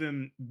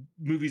 even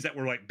movies that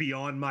were like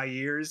beyond my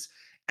years.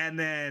 And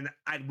then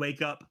I'd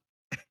wake up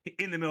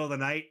in the middle of the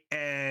night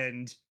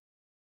and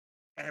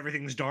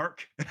everything's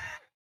dark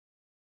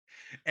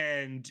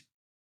and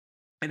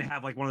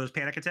have like one of those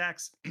panic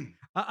attacks.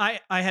 I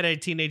had a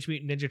Teenage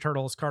Mutant Ninja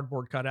Turtles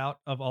cardboard cutout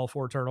of all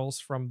 4 turtles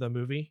from the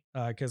movie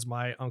because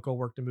my uncle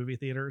worked in movie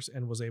theaters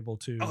and was able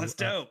to. Oh, that's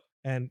dope.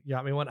 And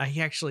got me one.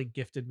 He actually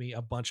gifted me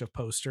a bunch of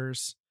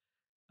posters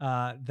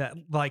that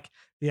like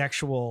the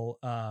actual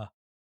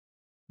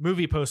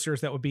movie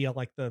posters that would be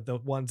like the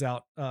ones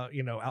out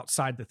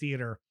outside the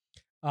theater.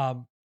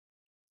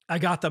 I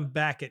got them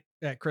back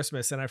at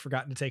Christmas and I've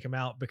forgotten to take them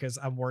out because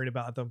I'm worried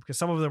about them because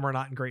some of them are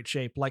not in great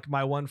shape. Like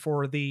my one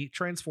for the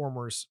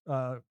Transformers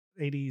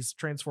 80s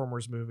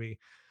Transformers movie,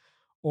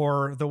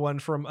 or the one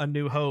from A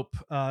New Hope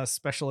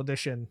special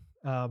edition.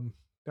 That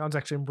one's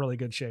actually in really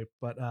good shape,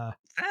 but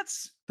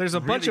there's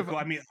a bunch of cool.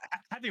 I mean,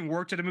 having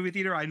worked at a movie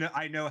theater,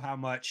 I know how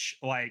much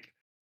like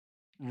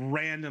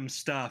random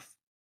stuff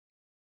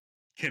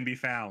can be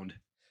found.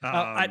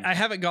 I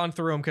haven't gone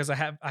through them because I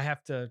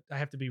have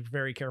to be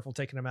very careful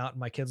taking them out, and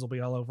my kids will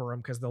be all over them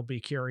because they'll be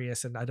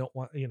curious, and I don't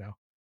want,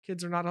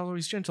 kids are not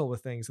always gentle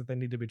with things that they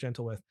need to be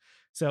gentle with.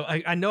 So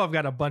I know I've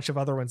got a bunch of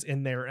other ones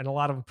in there, and a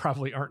lot of them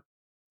probably aren't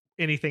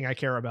anything I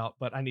care about,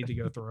 but I need to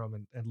go through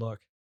them and look.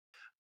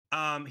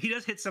 He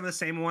does hit some of the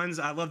same ones.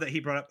 I love that he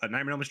brought up A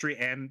Nightmare on Elm Street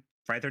and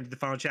Friday the 13th, the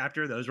final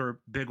chapter. Those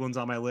were big ones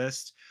on my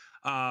list.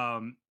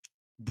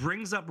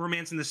 Brings up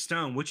Romance in the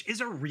Stone, which is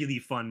a really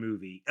fun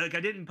movie. Like I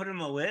didn't put it on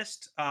the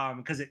list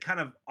because it kind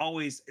of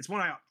it's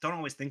one I don't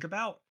always think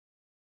about.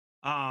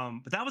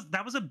 But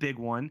that was a big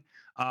one.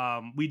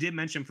 We did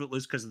mention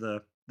Footloose because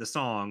of the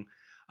song.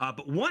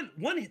 But one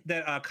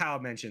that Kyle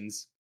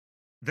mentions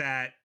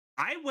that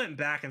I went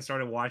back and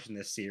started watching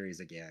this series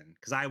again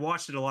because I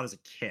watched it a lot as a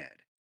kid,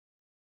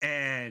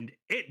 and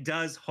it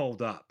does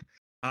hold up.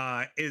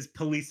 Is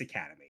Police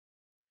Academy.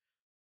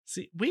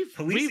 See,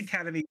 Police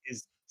Academy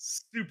is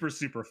super,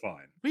 super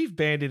fun. We've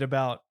bandied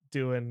about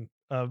doing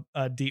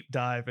a deep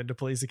dive into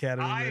Police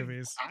Academy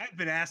movies. I've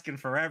been asking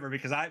forever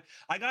because I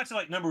got to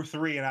like number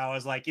 3 and I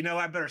was like,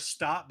 I better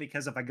stop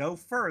because if I go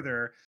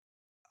further,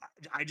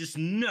 I just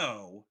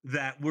know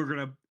that we're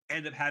going to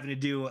end up having to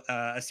do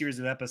a series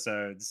of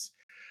episodes.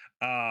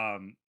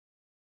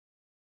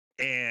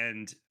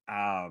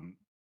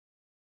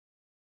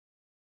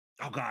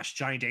 Oh gosh,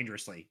 Johnny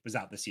Dangerously was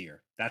out this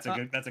year. That's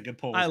a good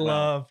pull. I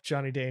love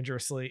Johnny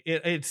Dangerously.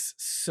 It's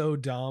so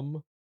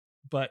dumb,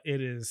 but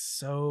it is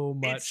so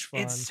much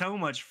fun. It's so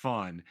much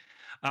fun.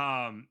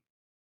 And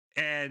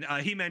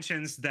he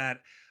mentions that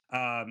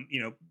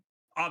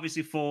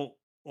obviously full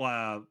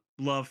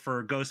love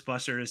for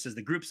Ghostbusters. Says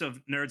the groups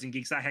of nerds and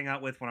geeks I hang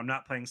out with when I'm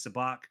not playing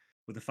Sabacc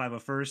with the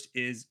 501st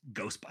is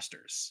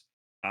Ghostbusters.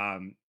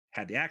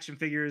 Had the action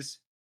figures,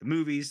 the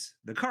movies,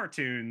 the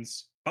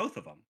cartoons, both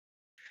of them.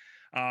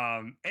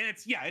 And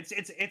it's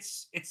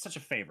such a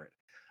favorite.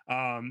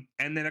 And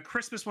then a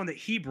Christmas one that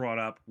he brought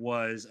up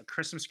was A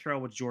Christmas Carol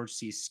with George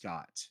C.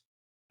 Scott.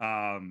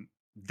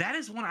 That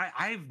is one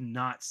I've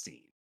not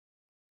seen.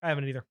 I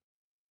haven't either.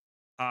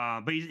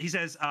 But he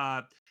says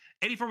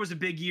 84 was a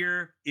big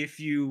year. If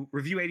you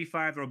review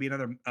 85, there'll be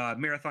another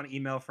marathon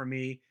email from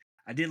me.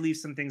 I did leave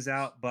some things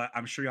out, but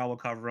I'm sure y'all will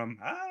cover them.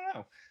 I don't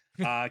know.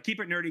 Keep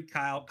it nerdy,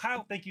 Kyle.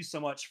 Kyle, thank you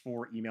so much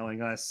for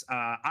emailing us.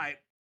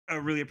 I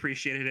really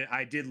appreciated it.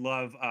 I did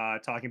love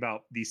talking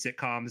about these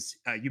sitcoms.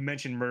 You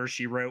mentioned Murder,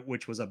 She Wrote,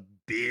 which was a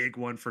big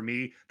one for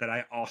me that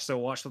I also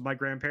watched with my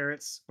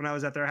grandparents when I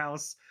was at their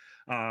house.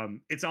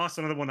 It's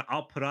also another one that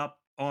I'll put up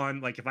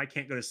on, like, if I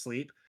can't go to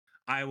sleep,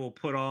 I will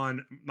put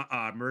on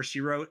Murder, She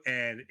Wrote,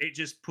 and it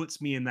just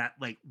puts me in that,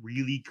 like,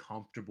 really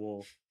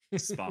comfortable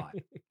spot.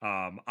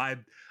 I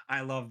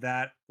love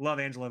that. Love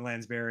Angela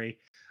Lansbury.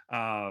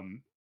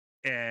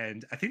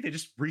 And I think they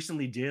just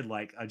recently did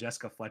like a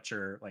Jessica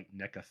Fletcher like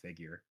NECA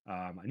figure.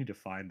 I need to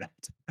find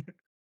that.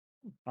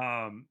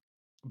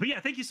 But yeah,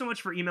 thank you so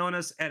much for emailing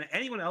us. And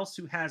anyone else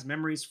who has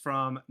memories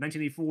from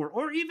 1984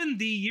 or even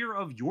the year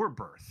of your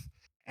birth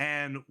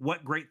and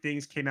what great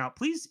things came out,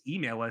 please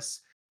email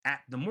us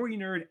at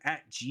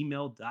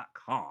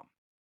themoreyounerd@gmail.com.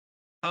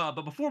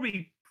 But before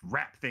we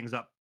wrap things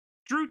up,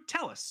 Drew,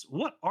 tell us,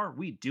 what are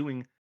we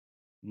doing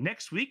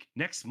next week,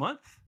 next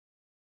month?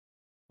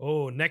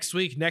 Oh, next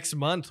week, next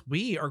month,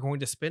 we are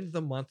going to spend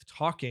the month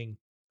talking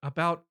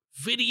about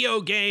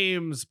video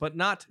games, but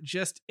not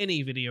just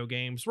any video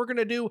games. We're going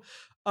to do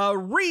a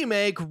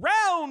remake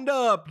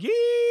roundup.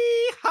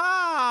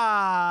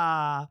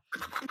 Yeehaw!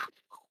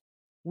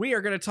 We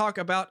are going to talk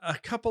about a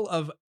couple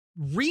of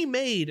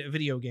remade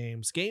video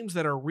games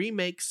that are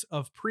remakes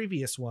of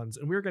previous ones.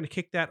 And we're going to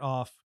kick that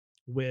off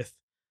with,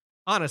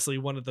 honestly,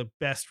 one of the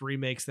best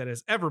remakes that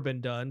has ever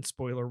been done.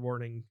 Spoiler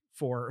warning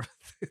for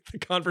the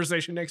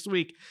conversation next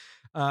week.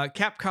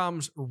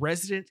 Capcom's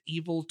Resident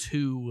Evil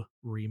 2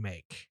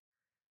 remake.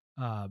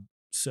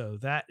 So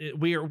that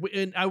we are,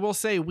 and I will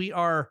say we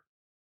are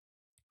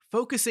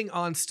focusing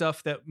on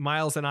stuff that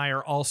Miles and I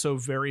are also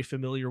very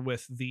familiar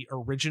with the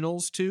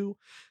originals too.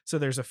 So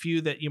there's a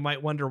few that you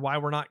might wonder why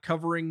we're not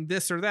covering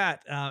this or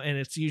that. And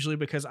it's usually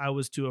because I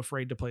was too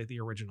afraid to play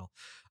the original.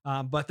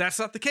 But that's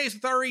not the case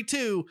with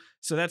RE2.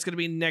 So that's going to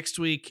be next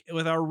week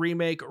with our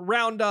remake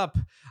roundup.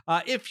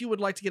 If you would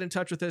like to get in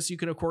touch with us, you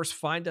can, of course,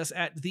 find us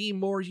at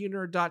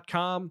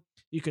themoreyounerd.com.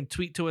 You can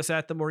tweet to us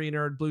at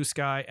themoreyounerd, Blue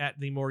Sky at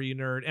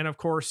themoreyounerd. And of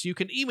course, you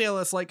can email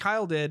us like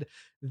Kyle did,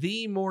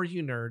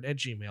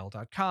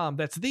 themoreyounerd@gmail.com.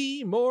 That's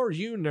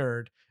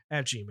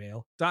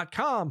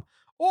themoreyounerd@gmail.com.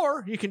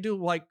 Or you can do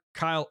like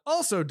Kyle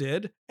also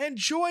did and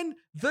join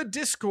the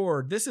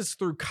Discord. This is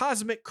through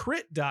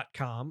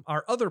cosmiccrit.com,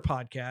 our other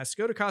podcast.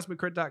 Go to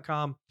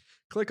cosmiccrit.com,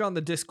 click on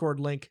the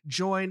Discord link,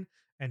 join,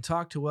 and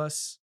talk to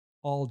us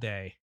all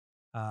day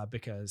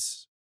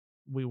because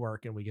we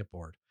work and we get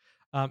bored.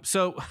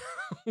 So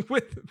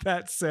with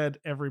that said,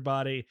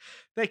 everybody,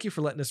 thank you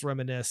for letting us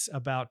reminisce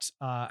about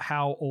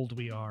how old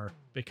we are,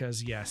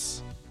 because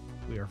yes,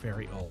 we are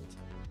very old.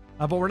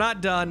 But we're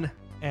not done,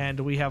 and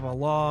we have a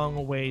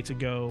long way to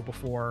go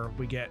before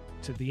we get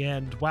to the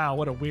end. Wow,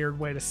 what a weird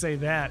way to say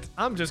that.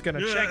 I'm just going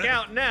to check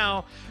out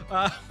now.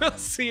 We'll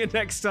see you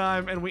next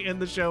time, and we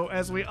end the show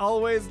as we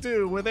always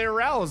do with a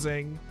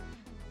rousing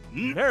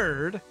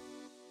nerd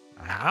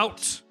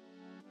out.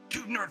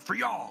 Too nerd for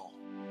y'all.